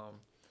feet.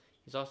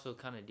 He's also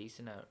kind of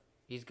decent at.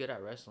 He's good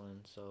at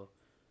wrestling. So,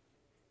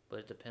 but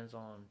it depends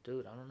on,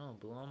 dude. I don't know.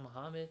 Bilal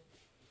Muhammad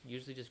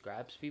usually just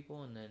grabs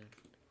people and then.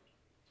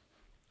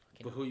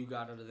 But who you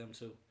got out of them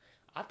two?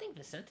 I think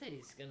Vicente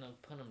is gonna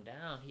put him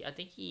down. I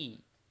think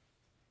he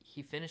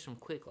finished him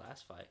quick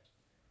last fight.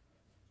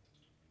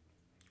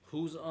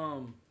 Who's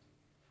one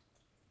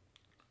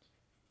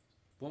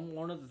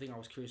other thing I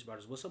was curious about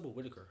is what's up with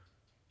Whitaker?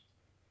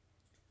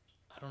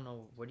 I don't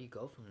know, where do you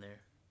go from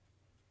there?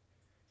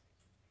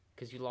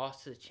 Because you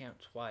lost to the champ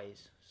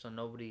twice, so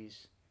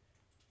nobody's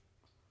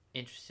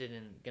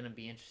gonna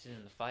be interested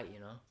in the fight, you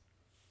know.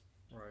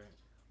 Right.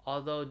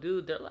 Although,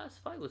 dude, their last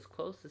fight was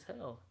close as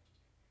hell.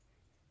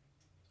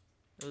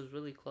 It was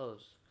really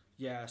close.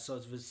 Yeah, so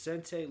it's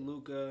Vicente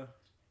Luque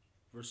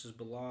versus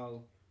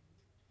Bilal,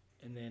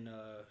 and then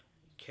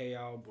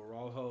Caio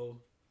Borralho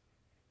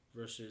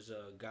versus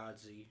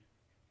Godzi,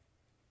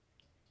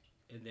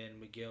 and then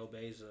Miguel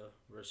Beza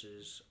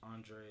versus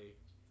Andre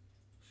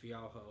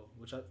Fialho,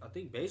 which I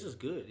think Beza's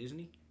good, isn't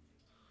he?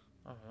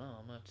 I don't know.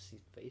 I'm gonna have to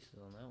see faces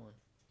on that one.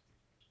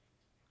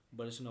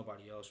 But it's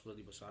nobody else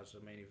really besides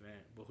the main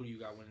event. But who do you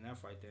got winning that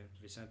fight then?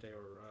 Vicente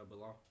or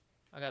Bilal?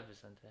 I got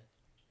Vicente.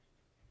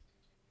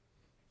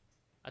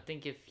 I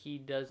think if he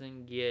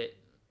doesn't get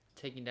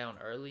taken down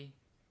early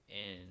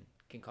and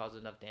can cause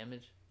enough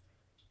damage,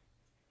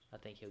 I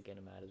think he'll get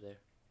him out of there.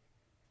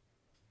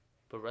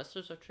 But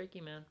wrestlers are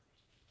tricky, man.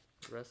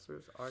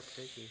 Wrestlers are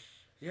tricky.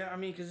 Yeah, I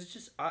mean, because it's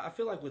just I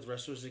feel like with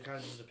wrestlers it kind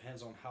of just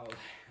depends on how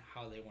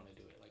they want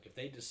to do it. Like if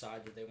they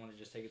decide that they want to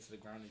just take it to the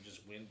ground and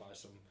just win by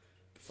some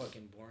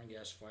fucking boring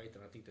ass fight,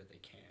 then I think that they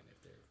can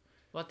if they're.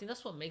 Well, I think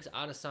that's what makes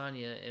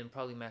Adesanya and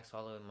probably Max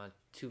Holloway my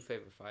two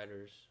favorite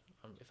fighters.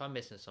 If I'm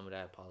missing some of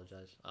that, I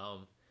apologize.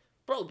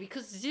 Bro,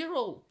 because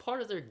zero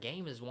part of their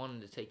game is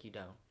wanting to take you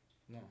down.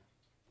 No.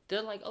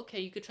 They're like,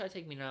 okay, you could try to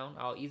take me down.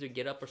 I'll either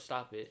get up or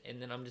stop it,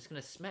 and then I'm just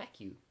gonna smack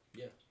you.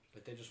 Yeah,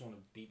 but they just want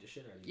to beat the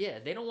shit out of you. Yeah,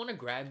 they don't want to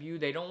grab you.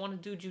 They don't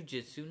want to do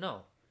jujitsu.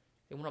 No,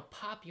 they want to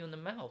pop you in the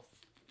mouth.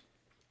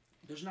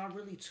 There's not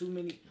really too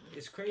many.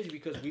 It's crazy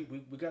because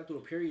we got through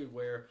a period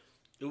where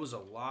it was a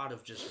lot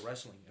of just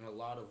wrestling and a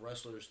lot of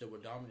wrestlers that were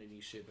dominating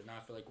shit, but now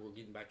I feel like we're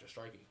getting back to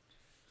striking.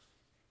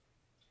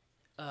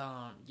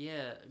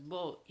 Yeah,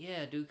 well,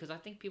 yeah, dude, because I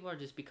think people are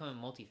just becoming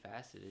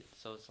multifaceted.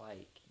 So it's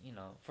like, you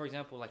know, for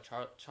example, like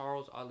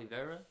Charles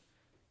Oliveira.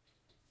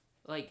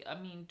 Like, I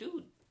mean,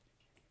 dude,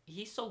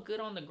 he's so good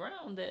on the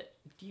ground that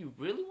do you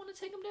really want to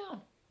take him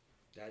down?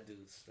 That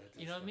dude's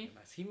you know what I mean?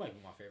 Nice. He might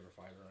be my favorite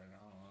fighter right now.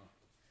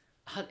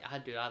 I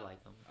don't know. I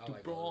like him. I the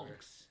like Bronx. Oliveira.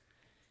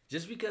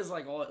 Just because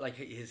like all like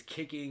his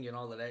kicking and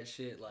all of that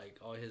shit, like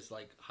all his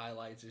like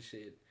highlights and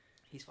shit.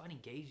 He's fighting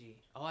Gaethje.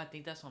 Oh, I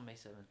think that's on May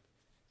 7th.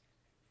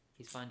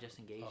 He's fighting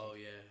Justin Gaethje. Oh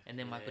yeah. And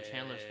then Michael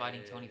Chandler's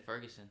fighting Tony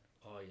Ferguson.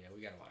 Oh yeah,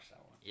 we gotta watch that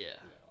one. Yeah.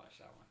 We gotta watch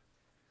that one.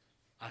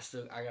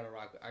 I gotta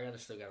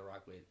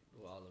rock with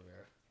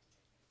Oliveira.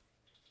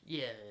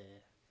 Yeah.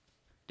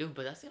 Dude,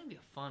 but that's gonna be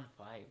a fun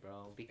fight,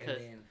 bro.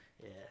 Because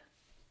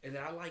and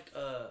then I like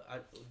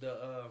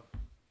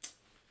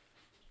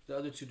the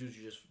other two dudes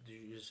you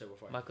just said were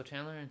fighting. Michael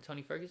Chandler and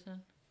Tony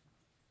Ferguson.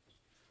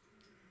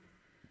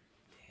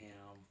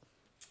 Damn.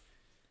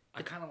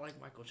 I kind of like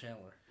Michael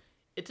Chandler.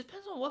 It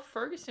depends on what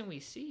Ferguson we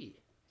see.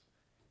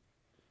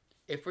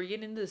 If we're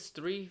getting this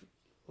 3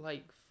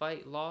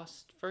 fight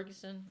lost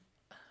Ferguson,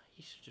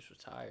 he should just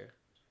retire.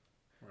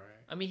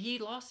 Right. I mean, he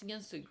lost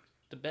against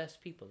the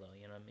best people though,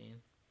 you know what I mean?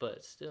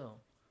 But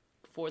still,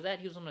 before that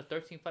he was on a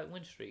 13 fight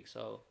win streak,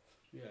 so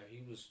yeah,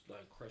 he was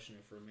like crushing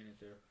it for a minute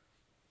there.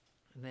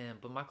 Man,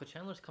 but Michael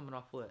Chandler's coming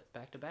off what?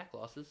 Back-to-back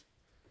losses?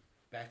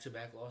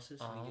 Back-to-back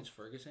losses? And he gets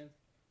Ferguson?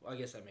 Well, I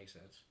guess that makes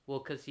sense. Well,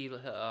 because he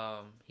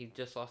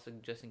just lost to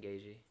Justin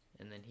Gaethje,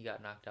 and then he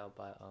got knocked out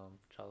by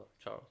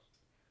Charles.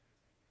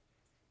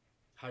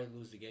 How did he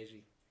lose to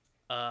Gaethje?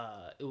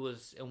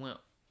 It went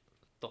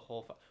the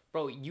whole fight.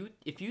 Bro,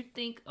 if you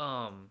think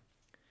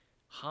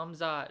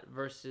Hamzat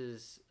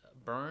versus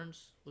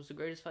Burns was the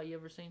greatest fight you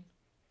ever seen,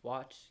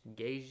 watch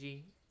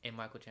Gaethje and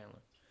Michael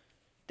Chandler.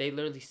 They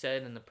literally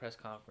said in the press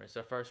conference,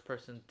 the first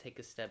person to take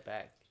a step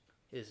back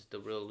is the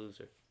real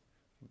loser.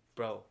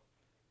 Bro,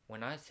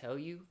 when I tell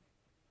you,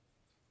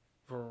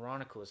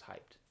 Veronica was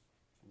hyped.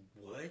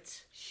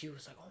 What? She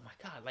was like, oh my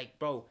God. Like,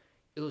 bro,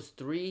 it was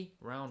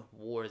 3-round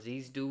wars.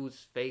 These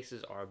dudes'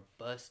 faces are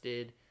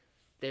busted.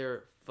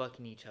 They're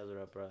fucking each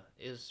other up, bro.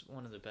 It was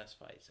one of the best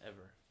fights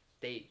ever.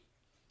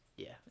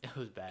 Yeah, it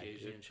was bad.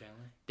 Gaethje and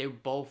Chandler? They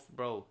both,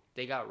 bro,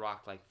 they got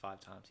rocked like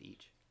 5 times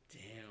each.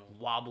 Damn.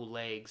 Wobble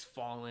legs,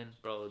 falling,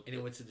 bro. And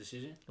it went to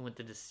decision? It went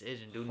to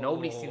decision, dude.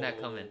 Nobody's seen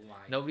that coming.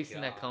 Nobody's seen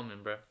that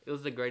coming, bro. It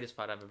was the greatest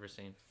fight I've ever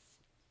seen.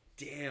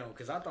 Damn,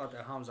 because I thought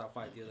that Hamza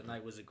fight the other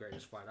night was the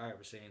greatest fight I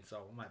ever seen, so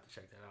I'm going to have to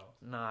check that out.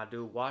 Nah,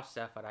 dude, watch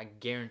that fight. I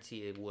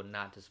guarantee it will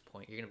not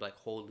disappoint. You're going to be like,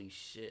 holy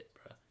shit,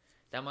 bro.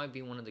 That might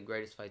be one of the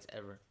greatest fights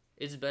ever.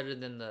 It's better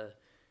than the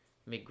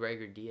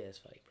McGregor Diaz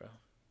fight, bro.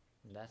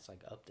 And that's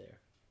like up there.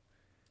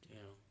 Damn.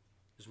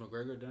 Is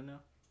McGregor done now?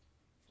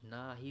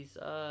 Nah,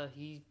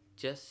 he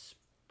just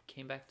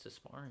came back to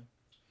sparring.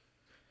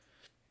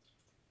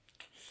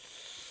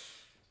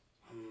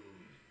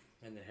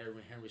 And then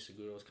Henry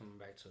Cejudo is coming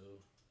back to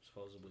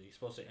supposedly. He's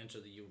supposed to enter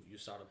the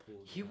USADA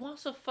pool. He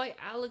wants to fight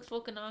Alex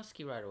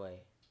Volkanovski right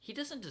away. He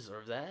doesn't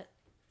deserve that.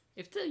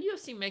 If the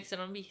UFC makes it,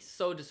 I'm gonna be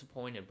so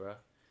disappointed, bro.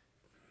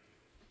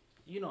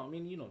 Dana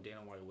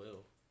White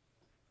will.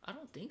 I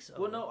don't think so.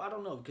 Well, no, I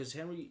don't know because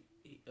Henry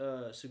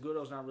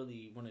Cejudo's not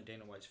really one of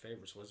Dana White's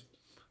favorites, was he?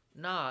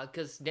 Nah,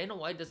 because Dana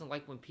White doesn't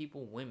like when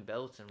people win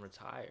belts and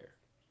retire.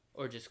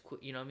 Or just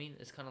quit, you know what I mean?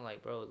 It's kind of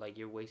like, bro, like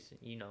you're wasting,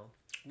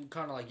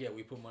 Kind of like, yeah,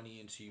 we put money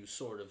into you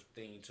sort of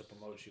thing to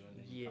promote you, and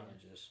then you kind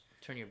of just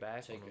turn your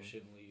back take on your him.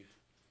 shit and leave.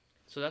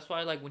 So that's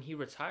why, like, when he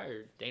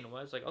retired, Dana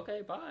White was like,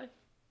 okay, bye.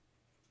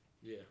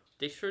 Yeah.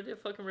 They sure did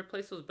fucking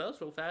replace those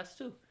belts real fast,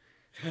 too.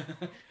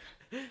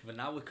 But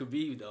not with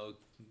Khabib, though.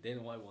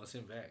 Dana White wants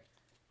him back.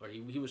 Or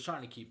he was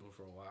trying to keep him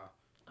for a while.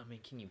 I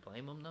mean, can you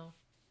blame him, though?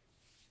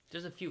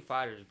 There's a few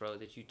fighters, bro,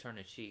 that you turn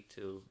a cheek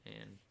to,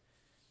 and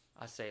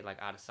I say, like,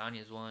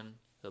 Adesanya's one,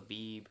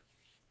 Khabib,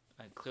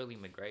 and clearly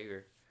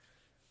McGregor.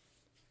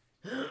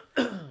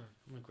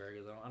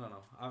 McGregor, though, I don't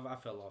know. I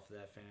fell off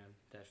that fan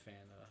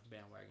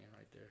bandwagon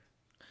right there.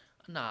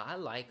 Nah, I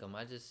like him.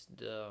 I just,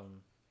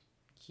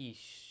 he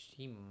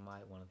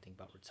might want to think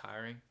about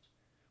retiring.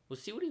 We'll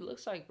see what he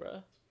looks like,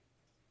 bro.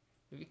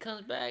 If he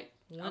comes back,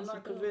 I'm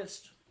not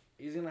convinced.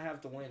 He's gonna have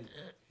to win.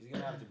 He's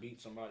gonna have to beat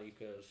somebody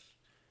because,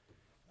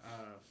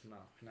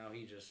 now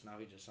he just sounds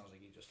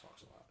like he just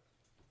talks a lot.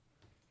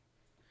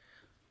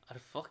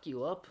 I'd fuck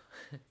you up,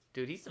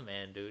 dude. He's the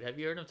man, dude. Have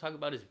you heard him talk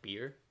about his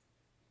beer?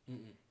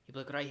 Mm-mm. He'd be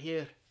like, right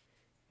here,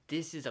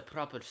 this is a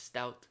proper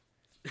stout.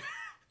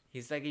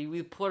 He's like,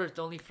 we pour it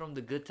only from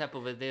the good type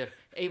over there.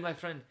 Hey, my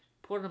friend,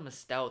 pour him a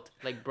stout.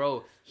 Like,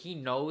 bro, he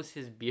knows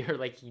his beer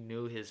like he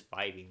knew his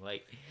fighting.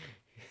 Like,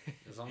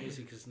 as long as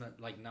he can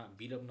not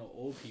beat up no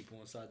old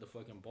people inside the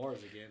fucking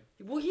bars again.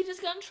 well, he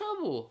just got in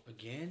trouble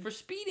Again? for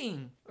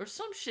speeding or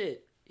some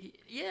shit.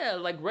 Yeah,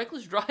 like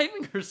reckless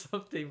driving or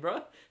something,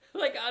 bro.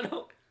 Like, I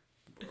don't.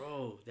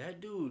 Bro, that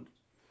dude,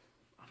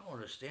 I don't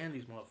understand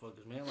these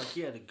motherfuckers, man. Like,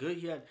 he had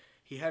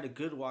a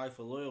good wife,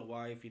 a loyal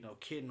wife,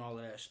 kid and all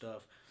of that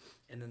stuff.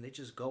 And then they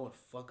just go and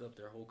fuck up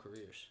their whole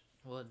careers.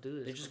 Well,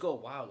 dude, They just go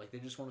wild. Like, they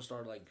just want to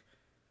start, like,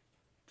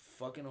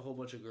 fucking a whole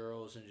bunch of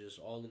girls and just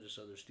all of this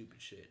other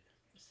stupid shit.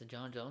 It's the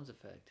John Jones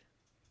effect.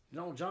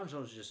 No, John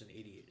Jones is just an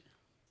idiot.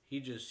 He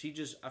just,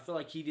 I feel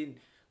like he didn't,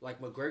 like,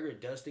 McGregor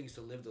does things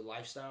to live the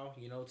lifestyle,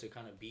 to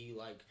kind of be,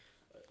 like,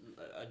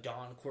 a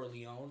Don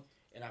Corleone.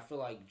 And I feel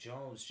like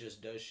Jones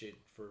just does shit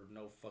for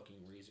no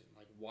fucking reason.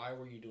 Like, why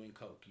were you doing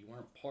coke? You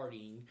weren't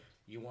partying.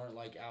 You weren't,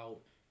 like, out,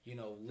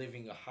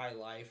 living a high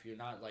life. You're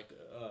not, like,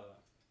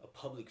 a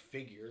public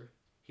figure.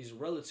 He's a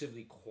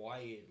relatively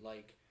quiet,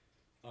 like,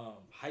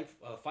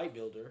 fight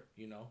builder,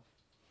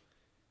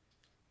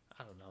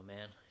 I don't know,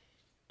 man.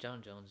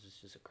 John Jones is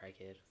just a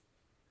crackhead.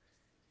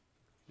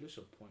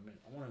 Disappointment.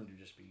 I want him to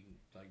just be,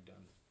 like,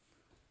 done.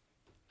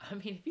 I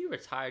mean, if he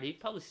retired, he'd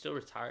probably still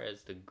retire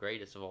as the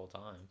greatest of all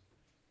time.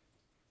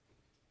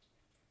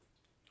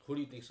 Who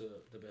do you think's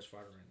the best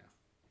fighter right now?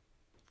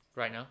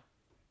 Right now?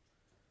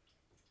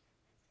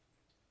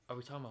 Are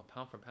we talking about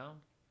pound for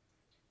pound?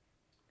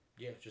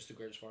 Yeah, just the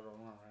greatest fighter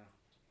around right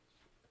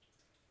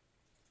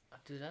now.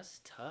 Dude, that's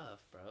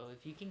tough, bro.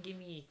 If you can give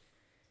me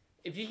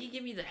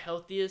the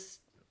healthiest,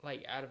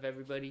 like, out of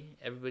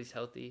everybody's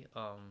healthy.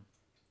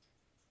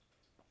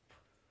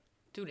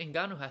 Dude,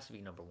 Ngannou has to be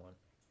number one.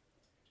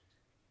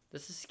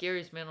 That's the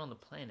scariest man on the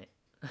planet.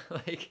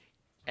 Like,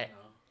 at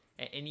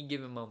any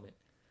given moment.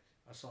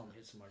 I saw him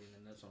hit somebody in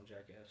the nuts on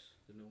Jackass,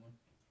 the new one.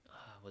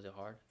 Was it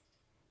hard?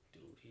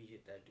 Dude, he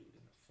hit that dude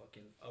in the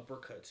fucking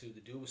uppercut, too. The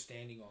dude was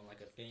standing on,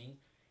 like, a thing,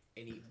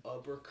 and he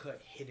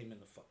uppercut hit him in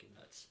the fucking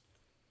nuts.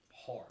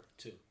 Hard,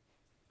 too.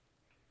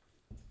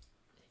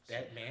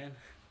 That man,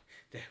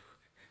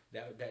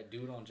 that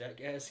dude on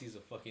Jackass, he's a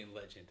fucking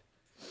legend.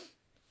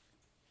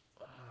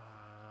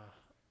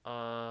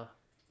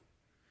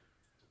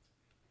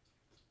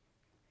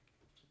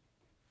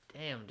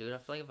 Damn, dude. I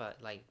feel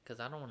like because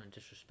I don't want to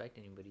disrespect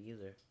anybody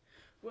either.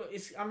 Well,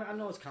 I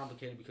know it's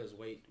complicated because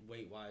weight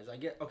wise.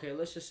 Okay.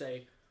 Let's just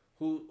say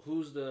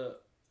who's the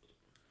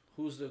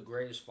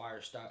greatest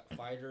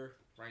fighter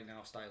right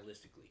now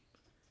stylistically.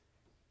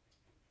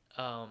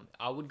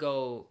 I would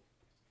go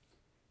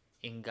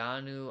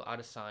Ngannou,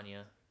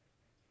 Adesanya.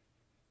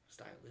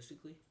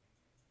 Stylistically?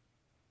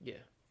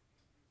 Yeah.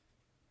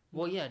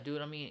 Well, yeah,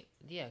 dude. I mean,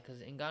 yeah,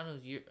 because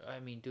Ngannou's.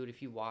 Dude,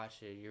 if you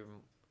watch it, you're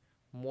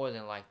more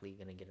than likely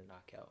gonna get a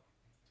knockout.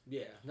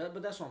 Yeah,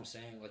 but that's what I'm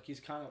saying. Like, he's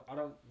kind of.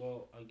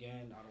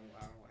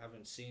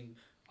 Haven't seen.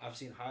 I've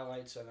seen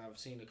highlights and I've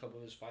seen a couple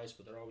of his fights,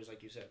 but they're always,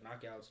 like you said,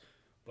 knockouts.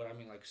 But I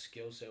mean, like,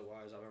 skill set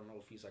wise, I don't know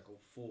if he's like a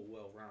full,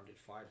 well-rounded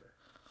fighter.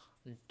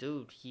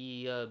 Dude,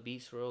 he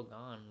beats Ciryl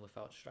Gane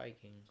without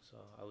striking, so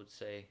I would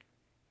say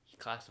he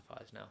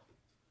classifies now.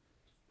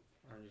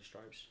 Earned his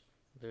stripes.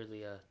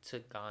 Literally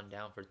gone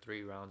down for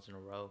 3 rounds in a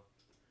row.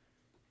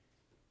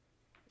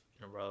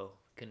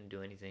 Couldn't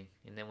do anything.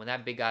 And then when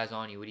that big guy's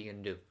on you, what are you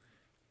gonna do?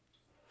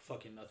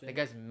 Fucking nothing. That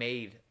guy's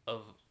made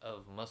of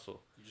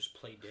muscle. You just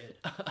play dead.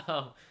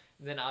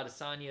 Then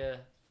Adesanya.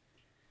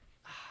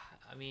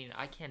 I mean,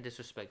 I can't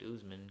disrespect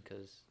Usman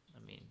because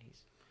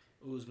he's.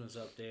 Usman's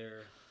up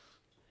there.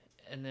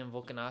 And then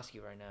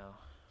Volkanovski right now.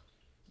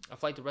 I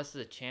feel like the rest of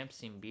the champs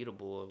seem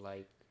beatable.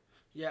 Like.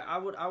 Yeah, I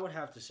would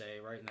have to say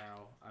right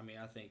now.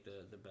 I think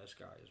the best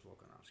guy is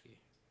Volkanovski.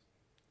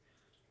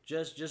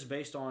 Just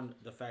based on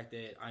the fact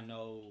that I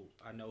know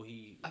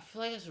he. I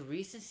feel like it's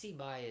recency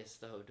bias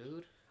though,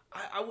 dude.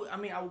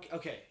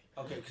 Okay,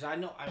 because I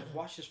know I've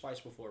watched his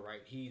fights before,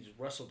 right? He's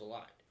wrestled a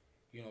lot,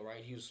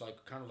 right? He was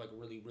like kind of like a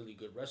really, really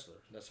good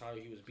wrestler. That's how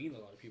he was beating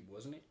a lot of people,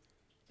 wasn't it?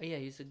 Yeah,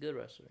 he's a good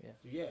wrestler. Yeah.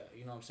 Yeah,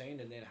 you know what I'm saying,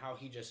 and then how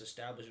he just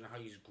established and how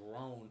he's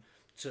grown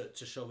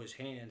to show his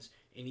hands,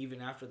 and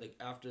even after the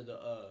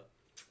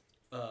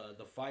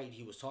fight,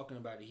 he was talking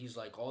about it. He's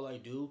like, all I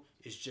do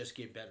is just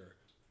get better.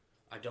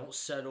 I don't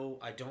settle.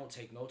 I don't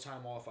take no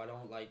time off. I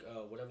don't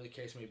whatever the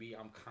case may be.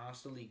 I'm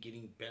constantly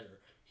getting better.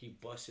 He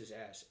busts his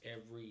ass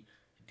every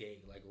day,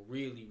 like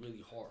really,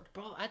 really hard.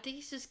 Bro, I think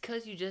it's just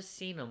cause you just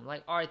seen him.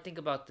 Like, all right, think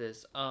about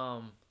this.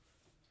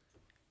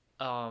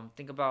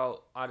 Think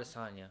about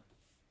Adesanya.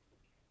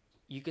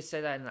 You could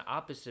say that in the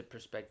opposite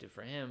perspective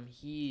for him.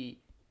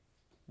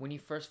 When he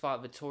first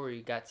fought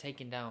Vettori, got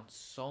taken down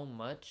so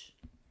much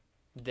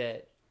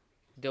that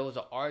there was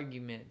an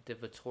argument that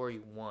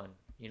Vettori won.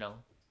 It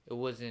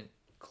wasn't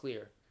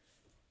clear.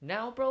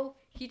 Now, bro,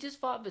 he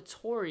just fought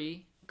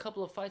Vettori a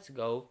couple of fights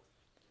ago.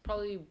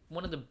 Probably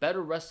one of the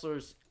better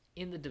wrestlers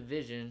in the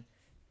division.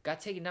 Got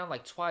taken down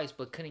like twice,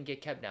 but couldn't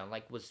get kept down.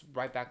 Like, was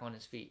right back on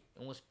his feet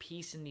and was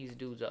piecing these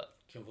dudes up.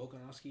 Can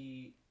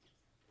Volkanovski...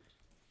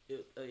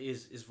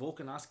 Is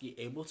Volkanovski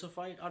able to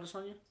fight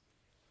Adesanya?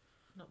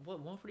 No, what,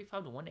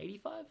 145 to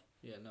 185?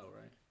 Yeah, no,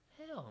 right?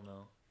 Hell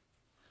no.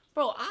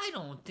 Bro, I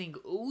don't think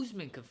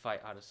Usman could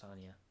fight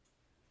Adesanya.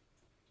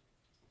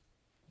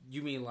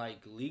 You mean like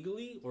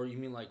legally, or you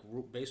mean like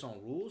based on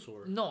rules,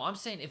 or? No, I'm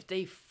saying if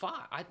they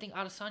fought, I think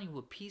Adesanya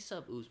would piece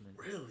up Usman.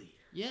 Really?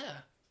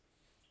 Yeah.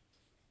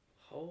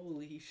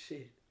 Holy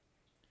shit.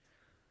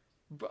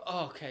 Bro,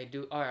 okay,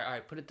 dude. All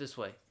right. Put it this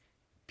way: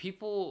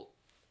 people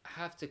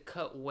have to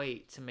cut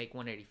weight to make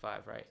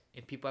 185, right?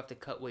 And people have to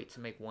cut weight to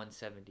make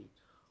 170.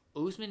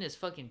 Usman is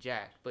fucking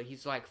jacked, but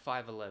he's like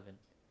 5'11".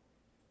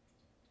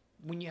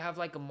 When you have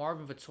like a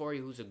Marvin Vettori,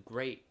 who's a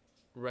great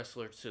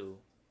wrestler too,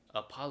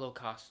 a Paulo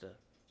Costa,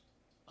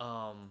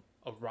 a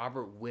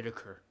Robert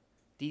Whittaker,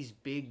 these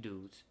big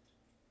dudes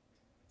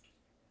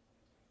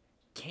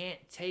can't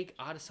take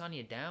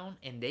Adesanya down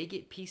and they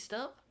get pieced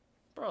up?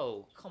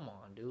 Bro, come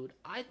on, dude.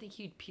 I think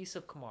he'd piece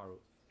up Kamaru.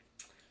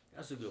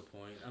 That's a good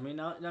point.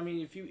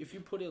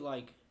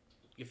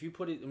 If you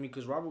put it,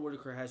 because Robert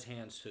Whittaker has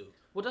hands too.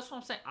 Well, that's what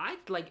I'm saying.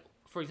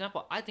 For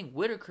example, I think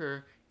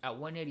Whittaker at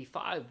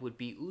 185 would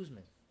beat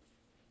Usman.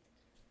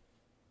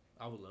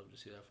 I would love to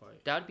see that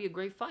fight. That would be a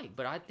great fight,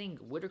 but I think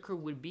Whittaker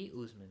would beat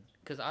Usman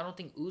because I don't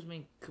think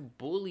Usman could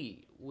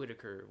bully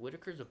Whittaker.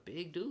 Whittaker's a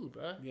big dude,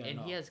 bro,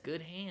 he has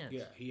good hands.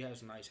 Yeah, he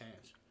has nice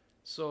hands.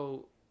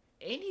 So,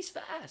 and he's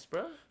fast,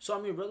 bro.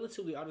 So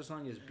relatively,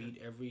 Adesanya's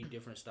beat every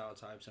different style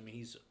types.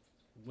 He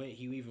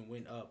even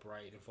went up,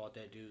 right, and fought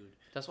that dude.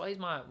 That's why he's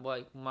my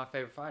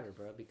favorite fighter,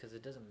 bro, because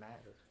it doesn't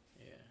matter.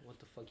 Yeah. What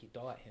the fuck you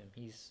throw at him?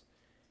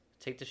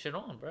 Take the shit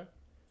on, bro.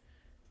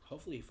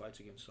 Hopefully he fights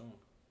again soon.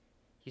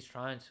 He's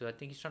trying to. I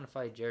think he's trying to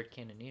fight Jared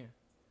Cannonier.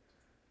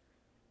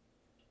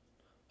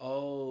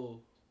 Oh.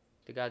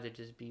 The guy that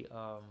just beat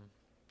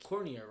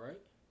Cormier, right?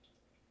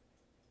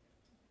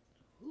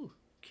 Ooh.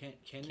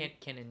 Cannonier.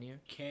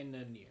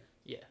 Cannonier.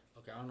 Yeah.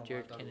 Okay, I don't know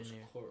Jared why I thought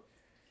Cannonier.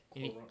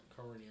 it was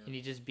Cormier. And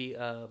he just beat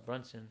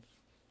Brunson.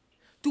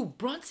 Dude,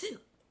 Brunson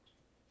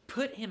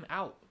put him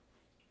out.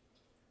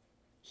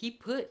 He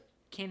put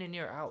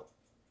Cannonier out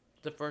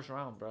the first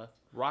round, bro.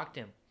 Rocked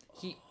him.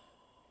 He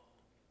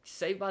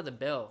saved by the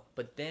bell,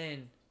 but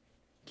then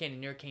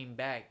Cannonier came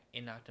back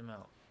and knocked him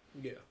out.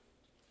 Yeah.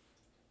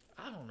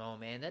 I don't know,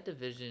 man. That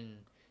division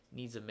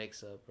needs a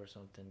mix-up or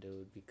something,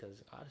 dude,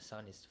 because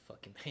Adesanya's the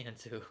fucking man,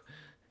 too.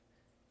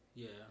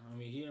 Yeah,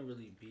 he didn't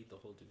really beat the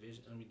whole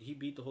division. He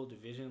beat the whole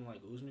division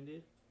like Usman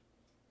did?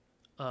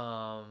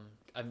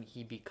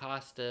 He beat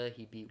Costa,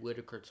 he beat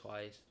Whittaker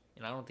twice,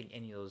 and I don't think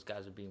any of those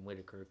guys are beating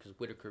Whittaker, because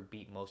Whittaker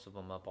beat most of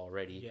them up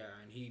already. Yeah,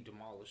 and he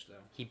demolished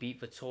them. He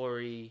beat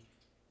Vettori.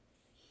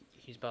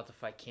 He's about to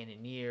fight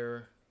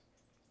Cannonier.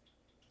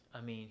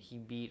 He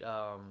beat,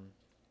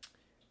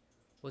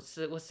 what's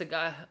the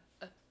guy?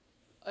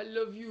 I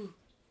love you.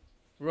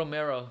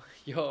 Romero.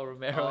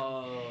 Romero.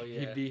 Oh, yeah.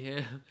 He beat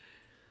him.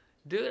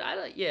 Dude,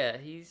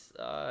 he's,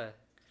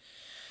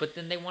 but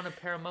then they want to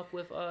pair him up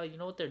with, you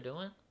know what they're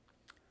doing?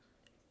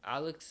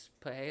 Alex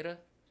Pereira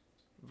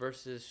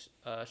versus,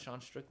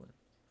 Sean Strickland.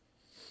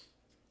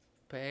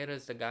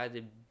 Pereira's the guy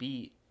that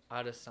beat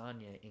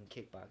Adesanya in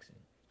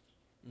kickboxing.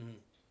 Mm-hmm.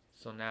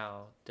 So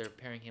now they're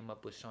pairing him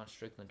up with Sean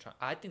Strickland.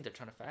 I think they're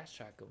trying to fast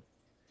track him.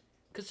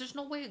 Because there's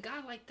no way a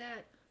guy like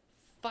that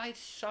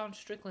fights Sean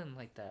Strickland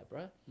like that,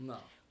 bruh. No.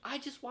 I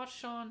just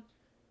watched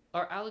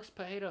Alex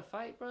Pereira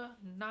fight, bruh.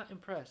 Not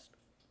impressed.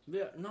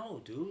 Yeah,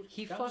 no, dude.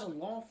 That was a fought-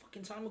 long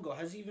fucking time ago.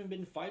 Has he even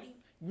been fighting?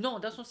 No,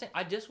 that's what I'm saying.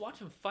 I just watched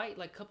him fight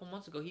like a couple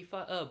months ago. He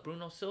fought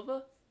Bruno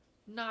Silva.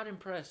 Not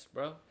impressed,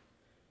 bro.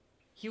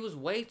 He was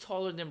way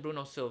taller than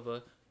Bruno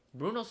Silva.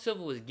 Bruno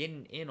Silva was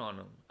getting in on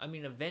him. I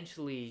mean,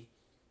 eventually,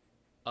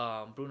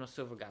 Bruno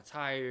Silva got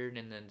tired,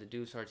 and then the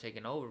dude started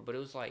taking over. But it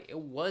was like, it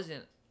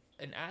wasn't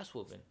an ass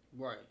whooping.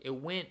 Right. It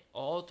went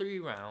all 3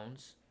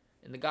 rounds,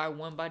 and the guy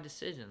won by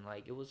decision.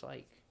 Like, it was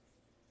like,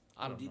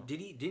 I don't know.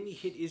 Didn't he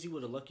hit Izzy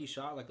with a lucky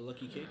shot, like a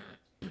lucky kick?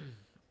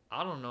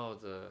 I don't know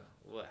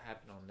what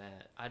happened on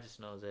that. I just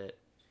know that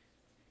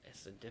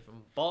it's a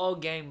different ball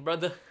game,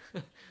 brother.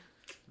 Nah,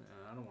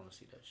 I don't want to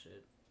see that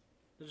shit.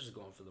 They're just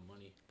going for the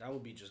money. That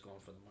would be just going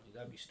for the money.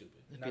 That'd be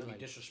stupid. It'd That'd be be like-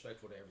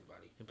 disrespectful to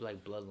everybody. It'd be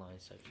like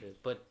bloodlines type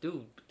shit. But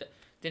dude,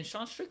 then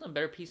Sean Strickland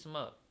better piece him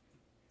up,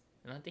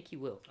 and I think he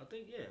will. I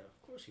think, yeah,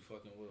 of course he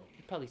fucking will.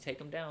 He'd probably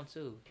take him down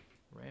too.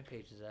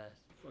 Rampage his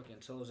ass. Fucking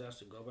tell his ass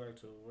to go back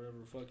to whatever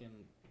fucking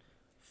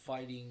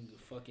fighting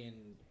fucking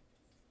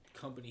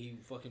company he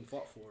fucking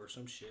fought for or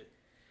some shit.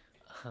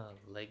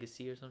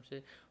 Legacy or some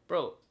shit,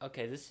 bro.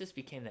 Okay, this just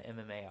became the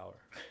MMA hour.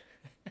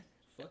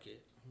 Fuck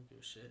it. I don't give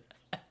a shit.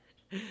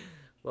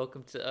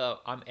 Welcome to.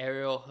 I'm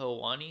Ariel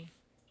Helwani.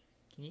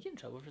 Can you get in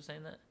trouble for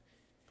saying that?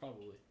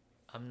 Probably.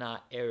 I'm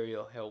not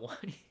Ariel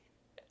Helwani.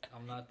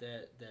 I'm not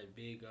that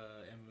big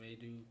MMA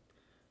dude.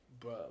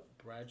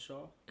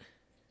 Bradshaw?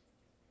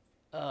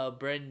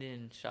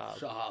 Brendan Schaub.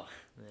 Shaw.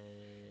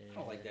 Eh, I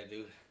don't like that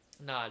dude.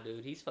 Nah,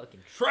 dude, he's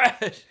fucking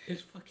trash.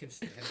 His fucking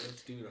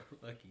stand-ups, dude, are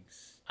fucking...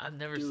 I've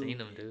never seen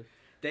him, dude.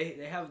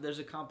 They have... There's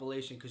a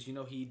compilation, because, you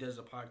know, he does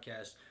a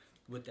podcast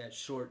with that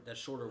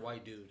shorter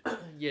white dude.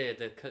 Yeah,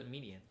 the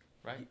comedian,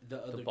 right?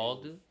 The other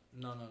bald dude?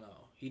 No.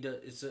 He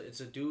does...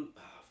 It's a dude...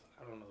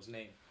 I don't know his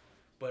name.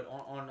 But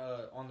on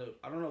the...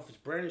 I don't know if it's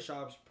Brandon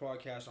Schaub's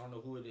podcast. I don't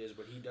know who it is,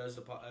 but he does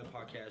the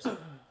podcast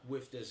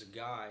with this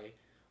guy.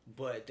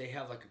 But they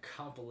have, like, a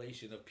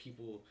compilation of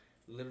people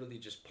literally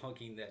just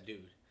punking that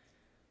dude.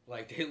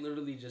 Like, they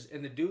literally just...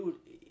 And the dude,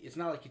 it's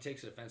not like he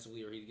takes it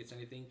offensively or he gets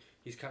anything.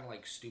 He's kind of,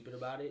 like, stupid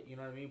about it, you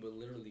know what I mean? But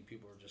literally,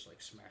 people are just,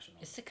 like, smashing him.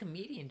 It's a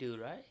comedian dude,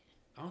 right?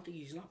 I don't think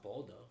he's not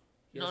bald, though.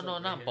 He No, has,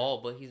 like, not gray hair.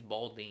 bald, but he's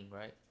balding,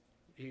 right?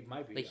 He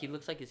might be. Like, he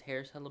looks like his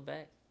hair's hella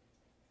back.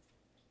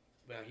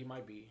 Yeah, he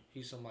might be.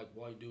 He's some, like,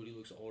 white dude. He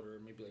looks older,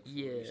 maybe, like, 40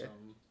 Yeah.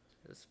 something.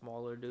 A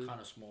smaller dude. Kind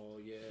of small,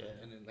 yeah.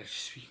 Yeah. And then, like,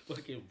 just be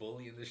fucking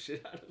bullying the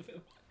shit out of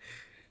him.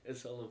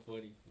 It's hella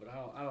funny. But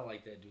I don't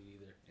like that dude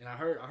either. And I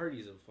heard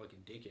he's a fucking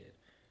dickhead.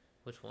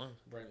 Which one?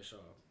 Brandon Shaw.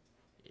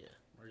 Yeah.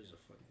 I heard he's a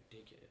fucking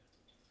dickhead.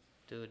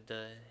 Dude,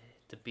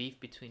 the beef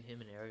between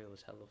him and Ariel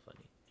was hella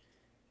funny.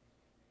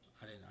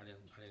 I didn't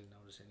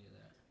notice any of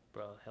that.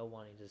 Bro,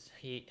 Helwani just...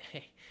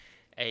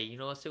 Hey, you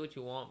know what? Say what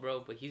you want,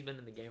 bro, but he's been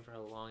in the game for how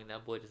long, and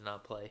that boy does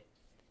not play.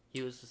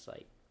 He was just,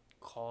 like,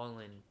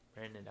 calling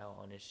Brandon out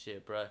on his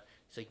shit, bro.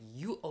 It's like,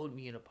 you owed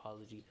me an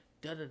apology.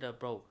 Da-da-da,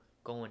 bro.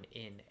 Going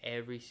in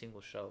every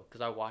single show.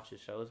 Because I watch his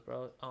shows,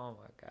 bro. Oh,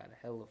 my God.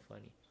 Hella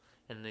funny.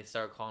 And they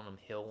started calling him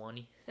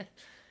Helwani.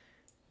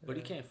 But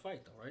he can't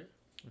fight, though, right?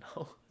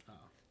 No. Oh.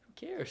 Who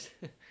cares?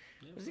 Yeah,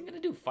 What's he going to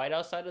do? Fight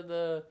outside of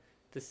the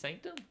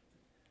sanctum?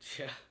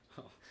 Yeah.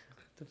 Oh.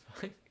 The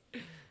fuck?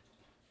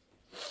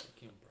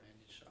 Fucking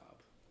Brandon Schaub.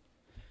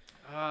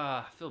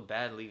 I feel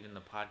bad leaving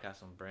the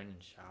podcast on Brandon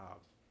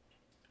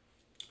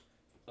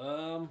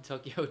Schaub.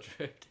 Tokyo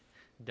Drift.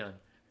 Done.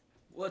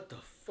 What the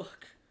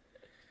fuck?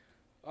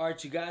 All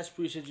right, you guys.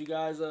 Appreciate you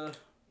guys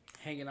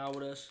hanging out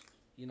with us,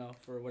 you know,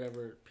 for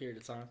whatever period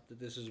of time that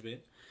this has been.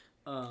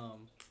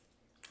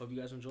 Hope you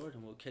guys enjoyed,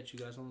 and we'll catch you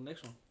guys on the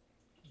next one.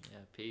 Yeah,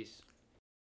 peace.